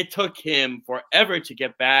Edge, it took him forever to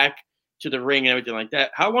get back to the ring and everything like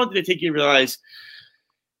that. How long did it take you to realize,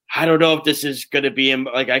 I don't know if this is going to be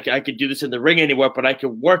like I could do this in the ring anymore, but I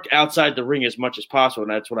could work outside the ring as much as possible,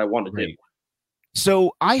 and that's what I want to do.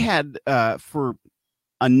 So I had, for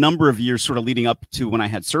a number of years, sort of leading up to when I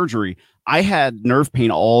had surgery, I had nerve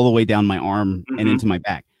pain all the way down my arm and into my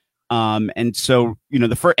back. And so,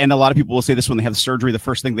 and a lot of people will say this when they have surgery, the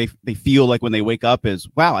first thing they feel like when they wake up is,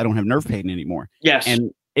 wow, I don't have nerve pain anymore. Yes.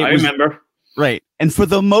 And I remember. Right. And for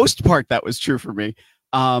the most part, that was true for me.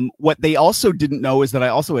 What they also didn't know is that I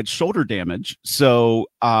also had shoulder damage. So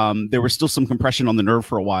there was still some compression on the nerve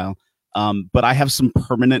for a while. But I have some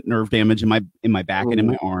permanent nerve damage in my back and in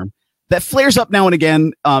my arm that flares up now and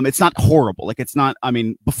again. It's not horrible. Like it's not,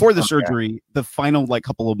 before the surgery, the final like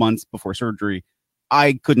couple of months before surgery,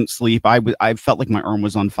 I couldn't sleep. I felt like my arm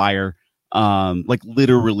was on fire. Like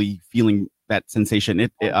literally feeling that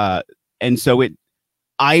sensation.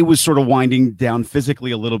 I was sort of winding down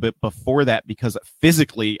physically a little bit before that, because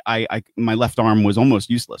physically my left arm was almost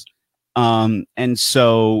useless. And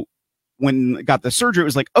so when I got the surgery, it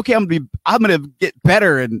was like, okay, I'm gonna get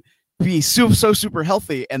better and be so super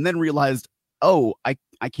healthy, and then realized, oh, I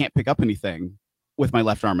can't pick up anything with my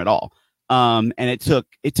left arm at all. And it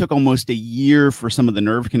took almost a year for some of the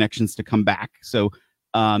nerve connections to come back. So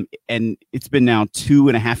and it's been now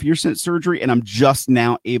 2.5 years since surgery, and I'm just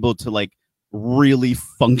now able to like really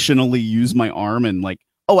functionally use my arm, and like,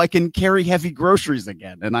 oh, I can carry heavy groceries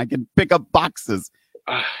again, and I can pick up boxes.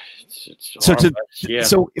 So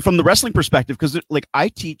from the wrestling perspective, because like I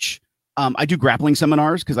teach, I do grappling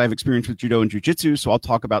seminars because I have experience with judo and jiu-jitsu. So I'll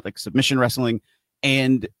talk about like submission wrestling.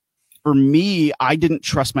 And for me, I didn't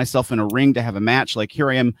trust myself in a ring to have a match. Like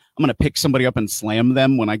here I am, I'm going to pick somebody up and slam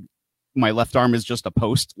them when my left arm is just a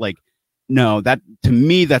post. Like, no, that to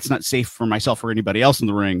me, that's not safe for myself or anybody else in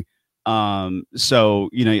the ring. So,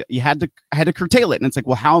 I had to curtail it. And it's like,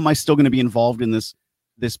 well, how am I still going to be involved in this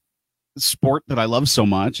sport that I love so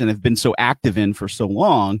much and have been so active in for so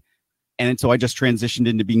long? And so I just transitioned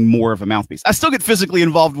into being more of a mouthpiece. I still get physically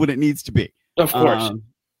involved when it needs to be, of course,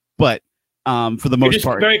 but for the most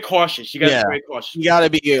part, very cautious. You got to be very cautious. You got to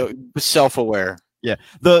be self-aware. Yeah.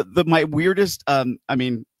 My weirdest,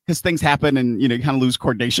 because because things happen and, you know, you kind of lose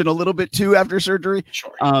coordination a little bit too after surgery.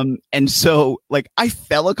 Sure. And so like I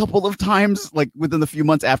fell a couple of times like within the few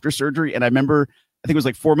months after surgery. And I remember, I think it was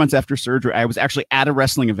like 4 months after surgery, I was actually at a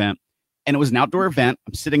wrestling event, and it was an outdoor event.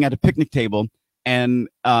 I'm sitting at a picnic table, and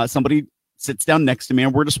somebody sits down next to me,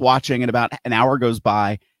 and we're just watching, and about an hour goes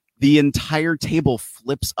by. The entire table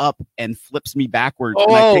flips up and flips me backwards,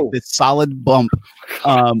 and I take this solid bump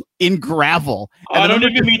in gravel. And I don't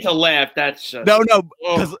even mean to laugh. That's no,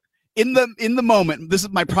 because in the moment, this is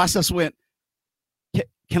my process went.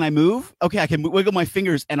 Can I move? Okay, I can wiggle my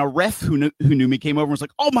fingers. And a ref who knew me came over and was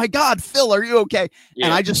like, "Oh my God, Phil, are you okay?" Yeah.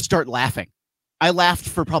 And I just start laughing. I laughed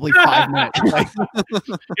for probably 5 minutes.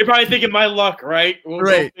 You're probably thinking my luck, right?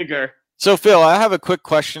 Right. Figure. So Phil, I have a quick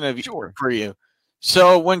question for you.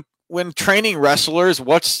 So when training wrestlers,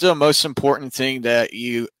 what's the most important thing that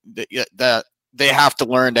they have to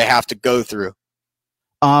learn, they have to go through?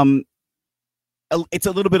 It's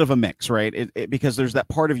a little bit of a mix, right? Because there's that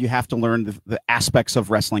part of you have to learn the aspects of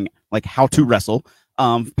wrestling, like how to wrestle.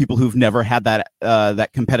 People who've never had that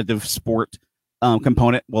competitive sport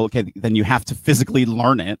component. Well, okay, then you have to physically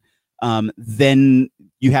learn it. Then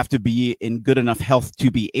you have to be in good enough health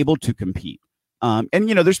to be able to compete. And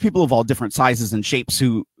you know, there's people of all different sizes and shapes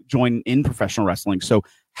who join in professional wrestling. So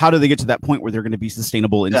how do they get to that point where they're going to be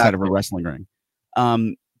sustainable inside of a wrestling ring?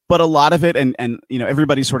 But a lot of it, and you know,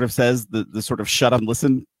 everybody sort of says the sort of shut up and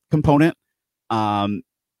listen component, and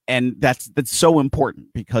that's so important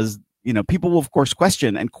because, you know, people will of course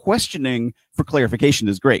question, and questioning for clarification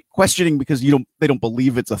is great. Questioning because they don't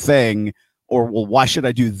believe it's a thing, or well, why should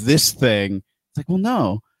I do this thing? It's like, well,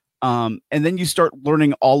 no. And then you start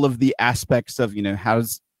learning all of the aspects of, you know,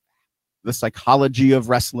 how's the psychology of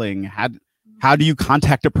wrestling? How do you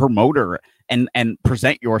contact a promoter and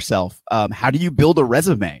present yourself? How do you build a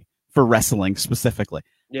resume for wrestling specifically?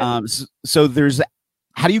 Yeah. So there's,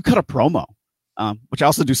 how do you cut a promo? Which I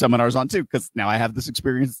also do seminars on too, because now I have this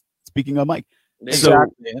experience speaking on mic.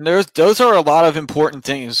 Exactly. And those are a lot of important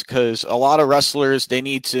things, because a lot of wrestlers, they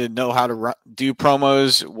need to know how to do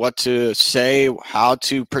promos, what to say, how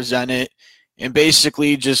to present it, and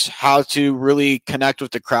basically just how to really connect with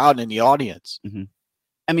the crowd and the audience. Mm-hmm.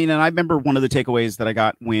 I mean, and I remember one of the takeaways that I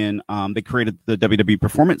got when they created the WWE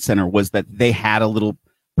Performance Center was that they had a little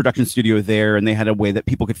production studio there, and they had a way that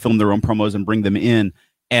people could film their own promos and bring them in.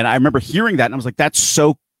 And I remember hearing that, and I was like, that's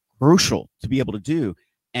so crucial to be able to do.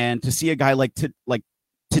 And to see a guy like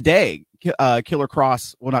today, Killer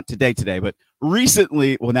Kross, well, not today, but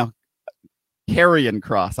recently, well, now Karrion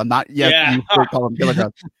Kross. I'm not yet call him Killer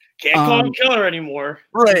Kross. Can't call him Killer anymore.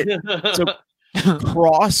 Right. So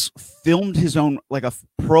Kross filmed his own, like a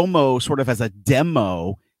promo sort of as a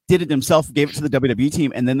demo, did it himself, gave it to the WWE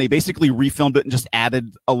team, and then they basically refilmed it and just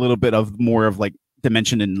added a little bit of more of like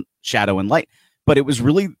dimension and shadow and light. But it was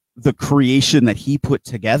really the creation that he put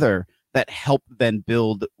together that helped then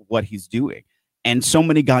build what he's doing. And so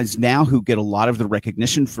many guys now who get a lot of the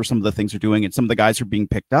recognition for some of the things they're doing, and some of the guys who are being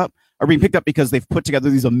picked up because they've put together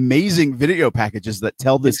these amazing video packages that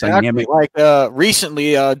tell this dynamic. Like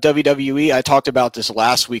recently, WWE, I talked about this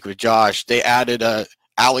last week with Josh, they added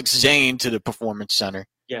Alex Zane to the Performance Center.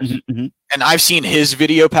 Yes. Mm-hmm. And I've seen his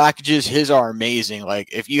video packages. His are amazing.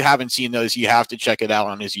 Like, if you haven't seen those, you have to check it out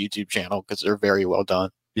on his YouTube channel, because they're very well done.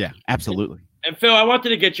 Yeah, absolutely. And Phil, I wanted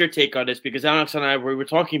to get your take on this, because Alex and I we were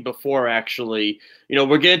talking before, actually. You know,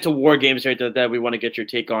 we're getting to War Games right there, that we want to get your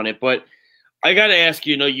take on it. But I got to ask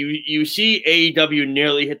you, you see AEW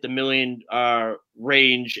nearly hit the million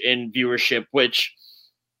range in viewership, which,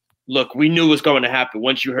 look, we knew was going to happen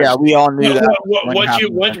once you heard. Yeah, we all knew that.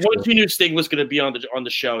 Once you knew Sting was going to be on the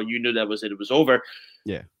show, you knew that was it. It was over.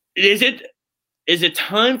 Yeah. Is it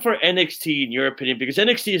time for NXT, in your opinion? Because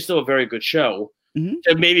NXT is still a very good show. Mm-hmm.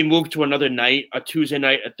 To maybe move to another night, a Tuesday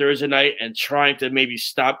night, a Thursday night, and trying to maybe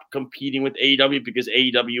stop competing with AEW, because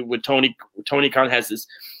AEW with Tony Khan has this,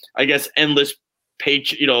 I guess, endless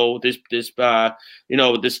page,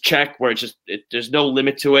 this check where it's just there's no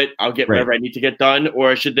limit to it. I'll get whatever I need to get done.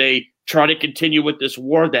 Or should they try to continue with this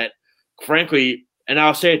war that, frankly, and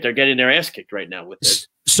I'll say it, they're getting their ass kicked right now with it.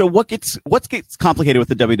 So what gets complicated with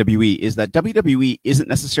the WWE is that WWE isn't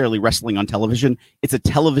necessarily wrestling on television. It's a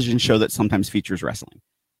television show that sometimes features wrestling.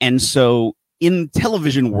 And so in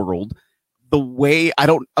television world, the way, I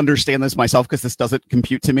don't understand this myself because this doesn't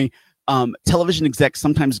compute to me, television execs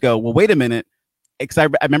sometimes go, well, wait a minute. Because I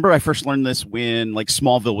remember I first learned this when like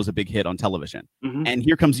Smallville was a big hit on television. Mm-hmm. And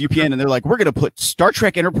here comes UPN and they're like, we're going to put Star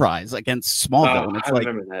Trek Enterprise against Smallville. And it's I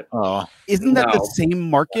remember that. Isn't that the same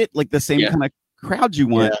market? Like the same kind of crowd you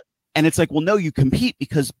want? Yeah. And it's like, well, no, you compete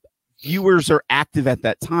because viewers are active at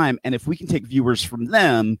that time. And if we can take viewers from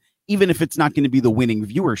them, even if it's not going to be the winning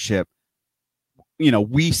viewership,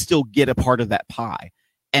 we still get a part of that pie.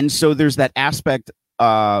 And so there's that aspect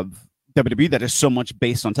of WWE that is so much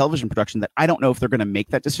based on television production that I don't know if they're going to make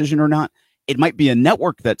that decision or not. It might be a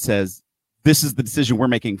network that says, this is the decision we're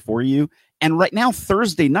making for you. And right now,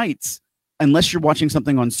 Thursday nights, unless you're watching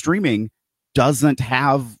something on streaming, doesn't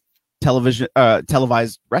have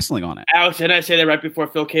televised wrestling on it. Alex, didn't I say that right before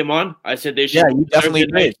Phil came on? I said they should. Yeah, you definitely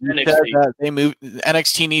did. NXT. They moved.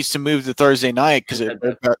 NXT needs to move to Thursday night because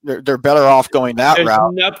they're better off going that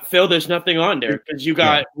route. Phil, there's nothing on there because you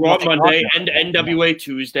got Raw Monday and NWA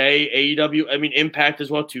Tuesday, AEW. I mean Impact as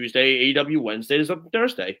well Tuesday, AEW Wednesday, there's up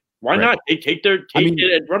Thursday. Why not? They take it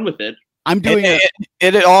and run with it. I'm doing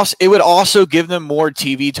it would also give them more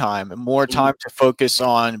TV time and more time to focus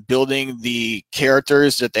on building the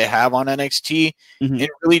characters that they have on NXT and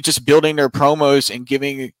really just building their promos and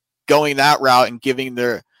going that route and giving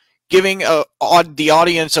the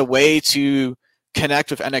audience a way to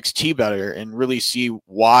connect with NXT better and really see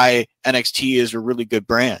why NXT is a really good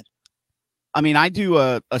brand. I mean, I do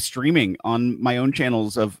a streaming on my own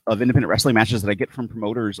channels of independent wrestling matches that I get from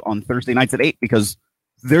promoters on Thursday nights at 8 because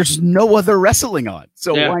there's no other wrestling on.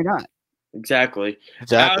 So why not? Exactly.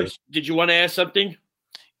 Alex, did you want to ask something?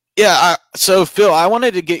 Yeah. So, Phil, I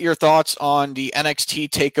wanted to get your thoughts on the NXT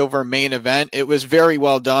TakeOver main event. It was very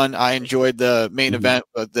well done. I enjoyed the main event,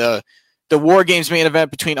 the War Games main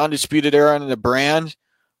event between Undisputed Era and the Brand.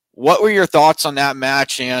 What were your thoughts on that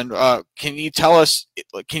match? And can you tell us,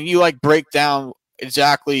 break down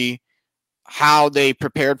exactly how they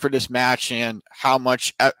prepared for this match and how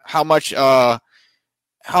much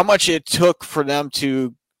it took for them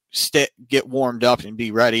to get warmed up and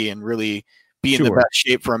be ready and really be in the best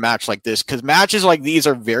shape for a match like this? Because matches like these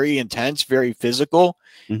are very intense, very physical,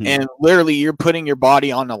 and literally you're putting your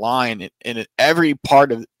body on the line in every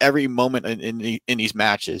part of every moment in these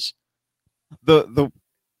matches.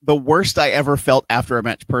 The worst I ever felt after a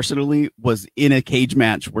match personally was in a cage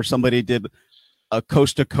match where somebody did a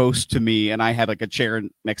coast to coast to me and I had like a chair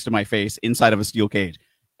next to my face inside of a steel cage.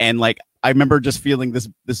 And like, I remember just feeling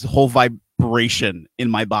this whole vibration in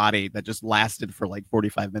my body that just lasted for like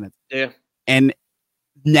 45 minutes. Yeah. And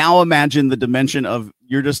now imagine the dimension of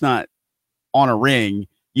you're just not on a ring.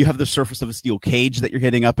 You have the surface of a steel cage that you're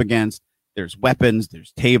hitting up against. There's weapons,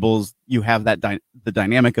 there's tables. You have that the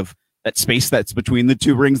dynamic of that space that's between the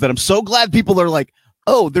two rings that I'm so glad people are like,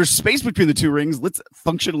 oh, there's space between the two rings. Let's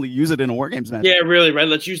functionally use it in a War Games match. Yeah, really, right?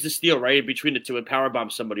 Let's use the steel right between the two and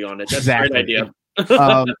powerbomb somebody on it. That's a great idea.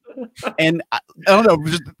 And I don't know,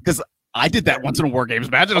 just because I did that once in a War Games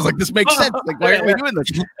match, and I was like, "This makes sense. Like, why aren't we doing this?"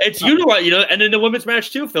 It's and in the women's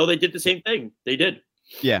match too, Phil. They did the same thing. They did.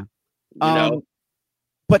 Yeah.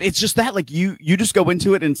 But it's just that, like, you just go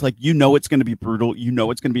into it, and it's like it's going to be brutal.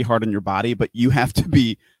 It's going to be hard on your body, but you have to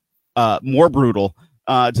be more brutal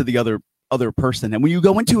to the other person. And when you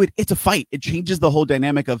go into it, it's a fight. It changes the whole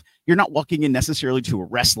dynamic of you're not walking in necessarily to a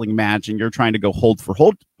wrestling match, and you're trying to go hold for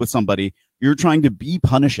hold with somebody. You're trying to be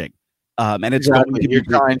punishing, and it's going to be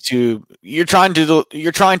you're trying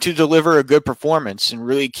to deliver a good performance and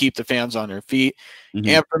really keep the fans on their feet.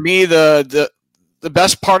 And for me, the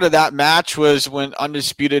best part of that match was when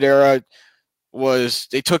Undisputed Era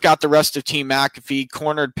they took out the rest of Team McAfee,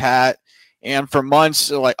 cornered Pat, and for months,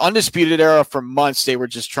 like Undisputed Era, for months they were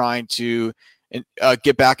just trying to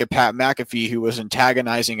get back at Pat McAfee, who was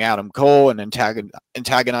antagonizing Adam Cole and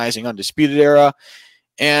antagonizing Undisputed Era.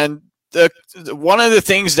 And one of the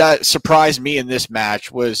things that surprised me in this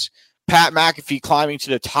match was Pat McAfee climbing to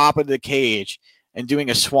the top of the cage and doing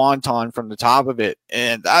a swanton from the top of it,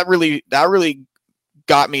 and that really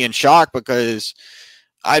got me in shock because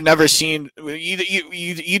I've never seen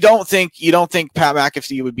you don't think Pat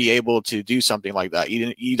McAfee would be able to do something like that.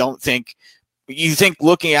 You think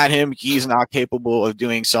looking at him, he's not capable of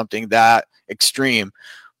doing something that extreme,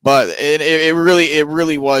 but it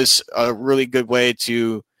really was a really good way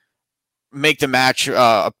to make the match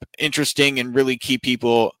interesting and really keep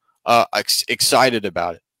people excited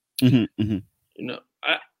about it.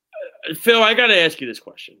 Phil, I got to ask you this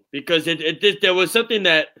question because there was something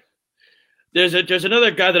that there's another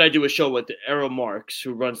guy that I do a show with, Errol Marks,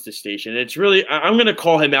 who runs the station. It's really, I'm going to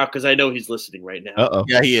call him out because I know he's listening right now. Uh-oh.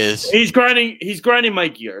 Yeah, he is. He's grinding my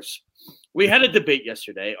gears. We had a debate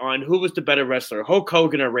yesterday on who was the better wrestler, Hulk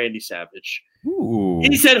Hogan or Randy Savage. Ooh.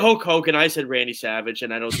 He said Hulk Hogan, I said Randy Savage,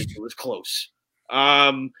 and I don't think it was close.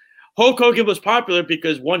 Hulk Hogan was popular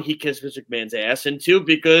because, one, he kissed Vince McMahon's ass, and two,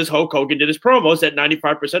 because Hulk Hogan did his promos that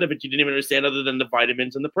 95% of it you didn't even understand other than the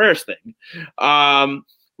vitamins and the prayers thing.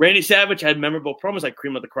 Randy Savage had memorable promos like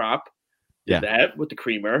Cream of the Crop. Yeah. That with the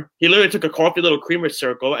creamer. He literally took a coffee little creamer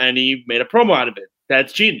circle and he made a promo out of it.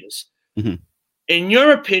 That's genius. Mhm. In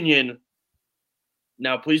your opinion,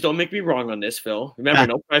 now please don't make me wrong on this, Phil. Remember,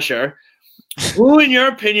 no pressure. Who, in your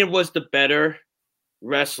opinion, was the better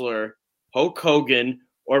wrestler, Hulk Hogan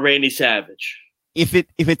or Randy Savage? If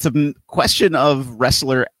it's a question of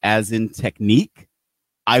wrestler as in technique,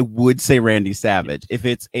 I would say Randy Savage. If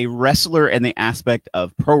it's a wrestler and the aspect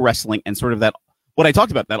of pro wrestling and sort of that, what I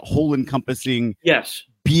talked about, that whole encompassing Yes.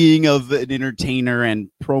 being of an entertainer and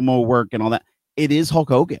promo work and all that, it is Hulk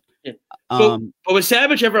Hogan. Yeah. But was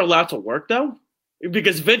Savage ever allowed to work, though?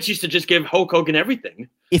 Because Vince used to just give Hulk Hogan everything.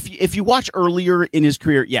 If you watch earlier in his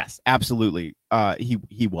career, yes, absolutely,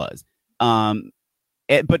 he was.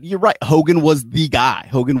 But you're right. Hogan was the guy.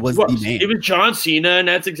 Hogan was the man. It was John Cena, and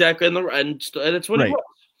that's exactly and that's what it was.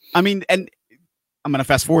 I mean, and I'm gonna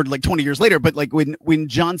fast forward like 20 years later, but like when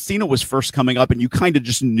John Cena was first coming up, and you kind of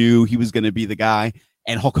just knew he was going to be the guy,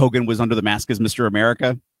 and Hulk Hogan was under the mask as Mr.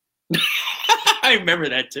 America. I remember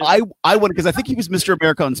that too. I wanted, because I think he was Mr.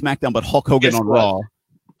 America on SmackDown, but Hulk Hogan on Raw.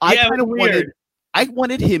 I kind of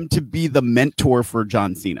wanted him to be the mentor for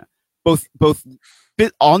John Cena, both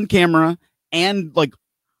on camera and like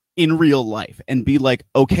in real life, and be like,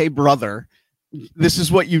 okay, brother, this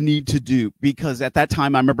is what you need to do. Because at that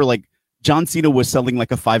time, I remember like John Cena was selling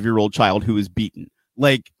like a 5-year-old child who was beaten.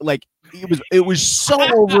 Like it was so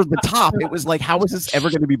over the top. It was like, how is this ever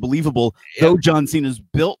going to be believable? Yeah. Though John Cena's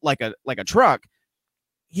built like a truck,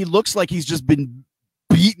 he looks like he's just been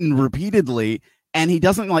beaten repeatedly, and he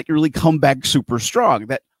doesn't like really come back super strong.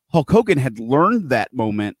 That Hulk Hogan had learned that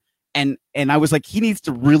moment, and I was like, he needs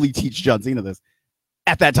to really teach John Cena this.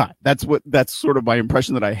 At that time, that's sort of my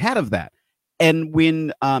impression that I had of that. And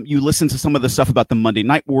when you listen to some of the stuff about the Monday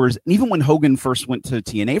Night Wars, and even when Hogan first went to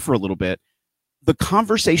TNA for a little bit, the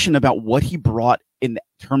conversation about what he brought in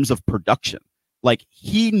terms of production, like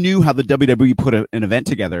he knew how the WWE put an event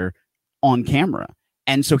together on camera.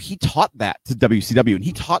 And so he taught that to WCW, and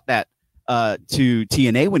he taught that to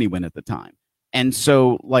TNA when he went at the time. And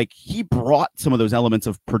so like he brought some of those elements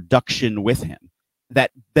of production with him that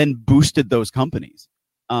then boosted those companies.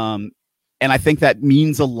 And I think that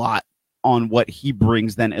means a lot on what he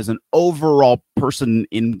brings then as an overall person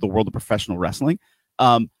in the world of professional wrestling.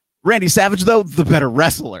 Randy Savage, though, the better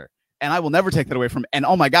wrestler. And I will never take that away from him. And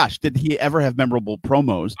oh my gosh, did he ever have memorable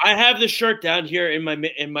promos? I have the shirt down here in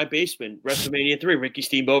my basement, WrestleMania 3, Ricky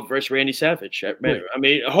Steamboat versus Randy Savage. I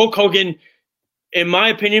mean, Hulk Hogan, in my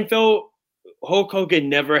opinion, Phil, Hulk Hogan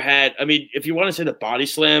never had, I mean, if you want to say the body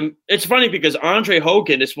slam, it's funny because Andre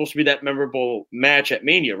Hogan is supposed to be that memorable match at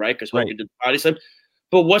Mania, right? Because Hogan did the body slam.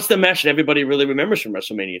 But what's the match that everybody really remembers from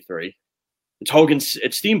WrestleMania 3?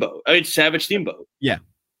 It's Steamboat. I mean, it's Savage Steamboat. Yeah.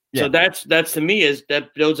 So that's to me is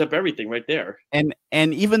that builds up everything right there. And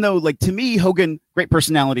even though, like, to me, Hogan, great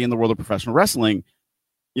personality in the world of professional wrestling,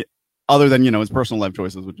 other than his personal life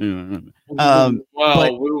choices, which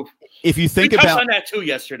if you think about, we touched on that too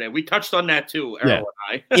yesterday. We touched on that too, Errol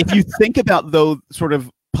and I. If you think about though, sort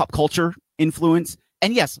of pop culture influence,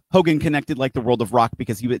 and yes, Hogan connected like the world of rock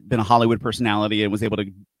because he had been a Hollywood personality and was able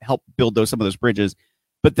to help build some of those bridges.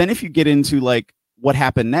 But then if you get into like what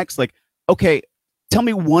happened next, like, okay, tell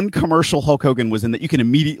me one commercial Hulk Hogan was in that you can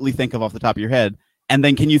immediately think of off the top of your head. And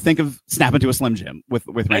then can you think of Snap into a Slim Jim with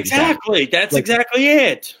Randy Exactly. Savage? That's exactly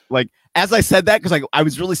it. Like, as I said that, because I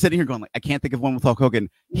was really sitting here going, like, I can't think of one with Hulk Hogan.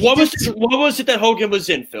 What was it that Hogan was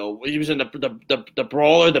in, Phil? He was in the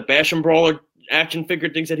Brawler, the Bash and Brawler action figure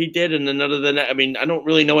things that he did. And then other than that, I mean, I don't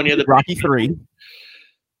really know any other. Rocky 3.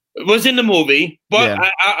 It was in the movie. But,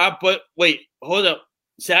 but wait, hold up.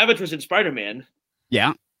 Savage was in Spider-Man.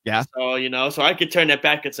 Yeah. Yeah. So, so I could turn that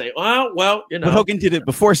back and say, well, But Hogan did it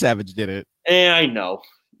before Savage did it. Yeah, I know.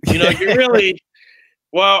 You really,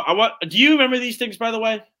 well, do you remember these things, by the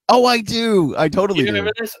way? Oh, I do. I totally do.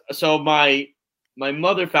 Remember this? So my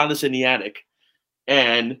mother found this in the attic,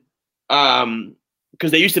 and because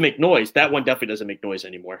they used to make noise. That one definitely doesn't make noise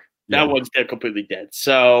anymore. That one's completely dead.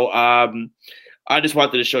 So I just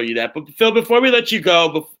wanted to show you that. But Phil, before we let you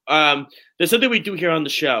go, there's something we do here on the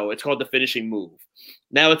show. It's called the finishing move.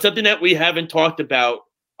 Now, it's something that we haven't talked about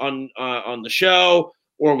on the show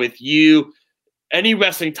or with you. Any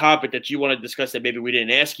wrestling topic that you want to discuss that maybe we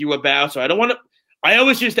didn't ask you about. So I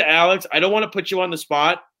always use to Alex. I don't want to put you on the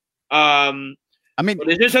spot. But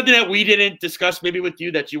is there something that we didn't discuss maybe with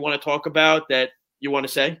you that you want to talk about that you want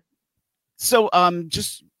to say? So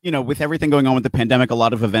just, with everything going on with the pandemic, a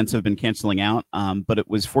lot of events have been canceling out. But it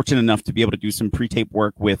was fortunate enough to be able to do some pre-tape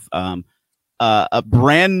work with a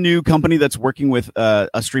brand new company that's working with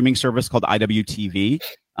a streaming service called IWTV.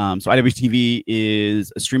 So IWTV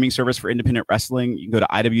is a streaming service for independent wrestling. You can go to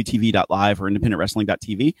iwtv.live or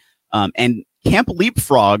independentwrestling.tv. And Camp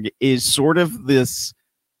Leapfrog is sort of this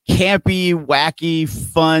campy, wacky,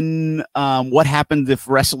 fun, what happens if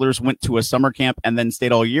wrestlers went to a summer camp and then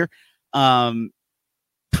stayed all year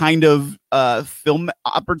kind of film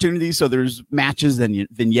opportunity. So there's matches and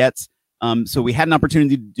vignettes. So we had an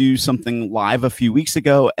opportunity to do something live a few weeks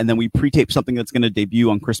ago, and then we pre-taped something that's going to debut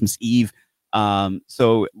on Christmas Eve.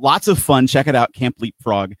 So lots of fun. Check it out, Camp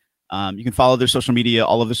Leapfrog. You can follow their social media,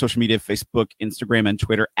 all of their social media, Facebook, Instagram, and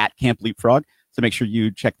Twitter at Camp Leapfrog. So make sure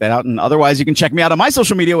you check that out. And otherwise, you can check me out on my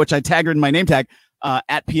social media, which I tagged in my name tag,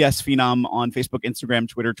 at PS Phenom on Facebook, Instagram,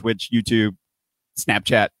 Twitter, Twitch, YouTube,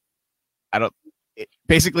 Snapchat.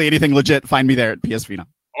 Basically anything legit, find me there at PS Phenom.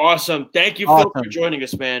 Awesome. Thank you, Phil, for joining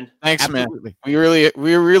us, man. Thanks, Absolutely. man. We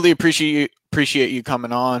really appreciate you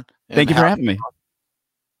coming on. Thank you for having me.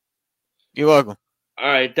 You're welcome. All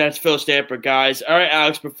right, that's Phil Stamper, guys. All right,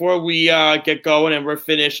 Alex, before we get going and we're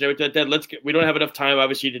finished and everything like that, we don't have enough time,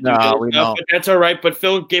 obviously, to do stuff, but that's all right. But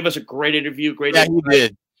Phil gave us a great interview, Yeah, he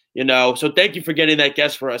did. So thank you for getting that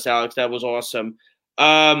guest for us, Alex. That was awesome.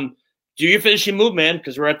 Do your finishing move, man,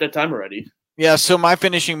 because we're at that time already. Yeah, so my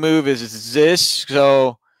finishing move is this.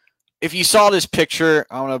 So if you saw this picture,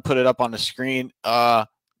 I'm going to put it up on the screen. The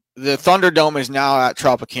Thunderdome is now at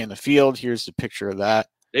Tropicana Field. Here's the picture of that.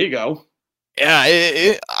 There you go.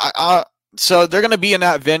 Yeah, so they're going to be in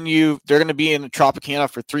that venue. They're going to be in Tropicana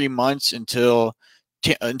for 3 months until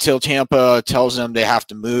Tampa tells them they have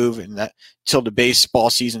to move, and that until the baseball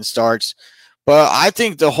season starts. But I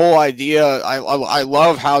think the whole idea, I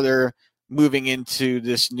love how they're moving into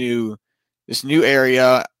this new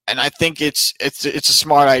area, and I think it's a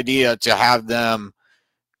smart idea to have them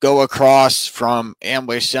go across from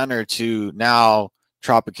Amway Center to now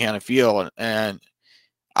Tropicana Field, and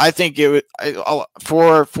I think it would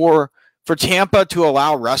for Tampa to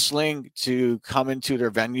allow wrestling to come into their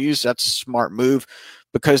venues. That's a smart move,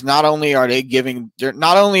 because not only are they giving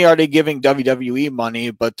WWE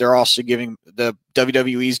money, but they're also giving the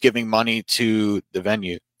WWE's giving money to the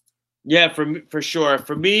venue. Yeah, for sure.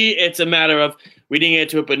 For me, it's a matter of we didn't get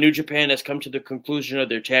to it, but New Japan has come to the conclusion of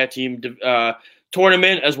their tag team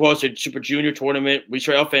tournament as well as their Super Junior tournament. We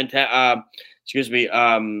saw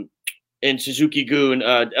in Suzuki-gun,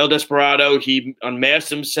 El Desperado, he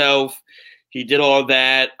unmasked himself. He did all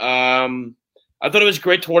that. I thought it was a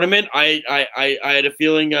great tournament. I had a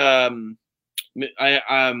feeling. Who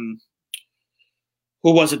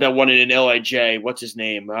was it that won it in LIJ? What's his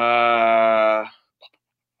name?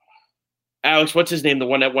 Alex, what's his name? The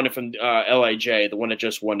one that won it from LIJ, the one that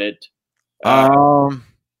just won it. Hiromu.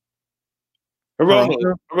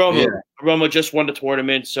 Hiromu just won the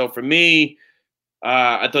tournament. So for me,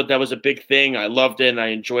 I thought that was a big thing. I loved it, and I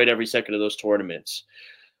enjoyed every second of those tournaments.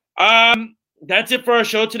 That's it for our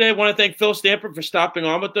show today. I want to thank Phil Stamper for stopping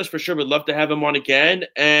on with us. For sure, we'd love to have him on again.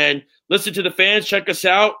 And listen to the fans. Check us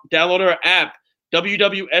out. Download our app,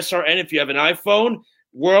 WWSRN if you have an iPhone,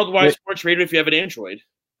 Worldwide Sports Radio if you have an Android.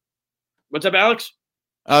 What's up, Alex?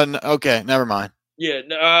 Okay, never mind. Yeah.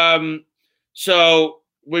 So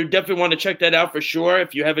we definitely want to check that out for sure.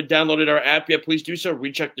 If you haven't downloaded our app yet, please do so.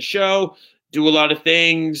 Recheck the show. Do a lot of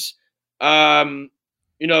things.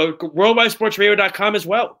 WorldwideSportsRadio.com as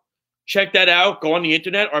well. Check that out. Go on the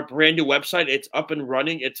internet. Our brand new website. It's up and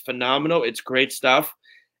running. It's phenomenal. It's great stuff.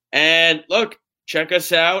 And look, check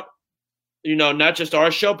us out. Not just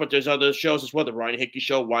our show, but there's other shows as well. The Ryan Hickey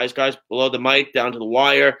Show, Wise Guys, Below the Mic, Down to the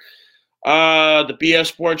Wire, the BS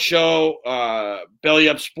Sports Show, Belly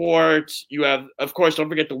Up Sports. You have, of course, don't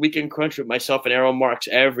forget the Weekend Crunch with myself and Errol Marks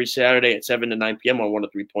every Saturday at 7 to 9 p.m. on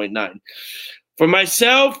 103.9. For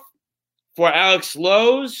myself, for Alex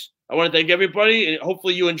Lowe's, I want to thank everybody, and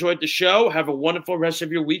hopefully you enjoyed the show. Have a wonderful rest of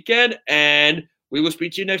your weekend, and we will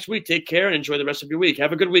speak to you next week. Take care and enjoy the rest of your week.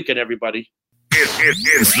 Have a good weekend, everybody.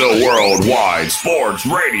 It's the Worldwide Sports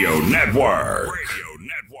Radio Network.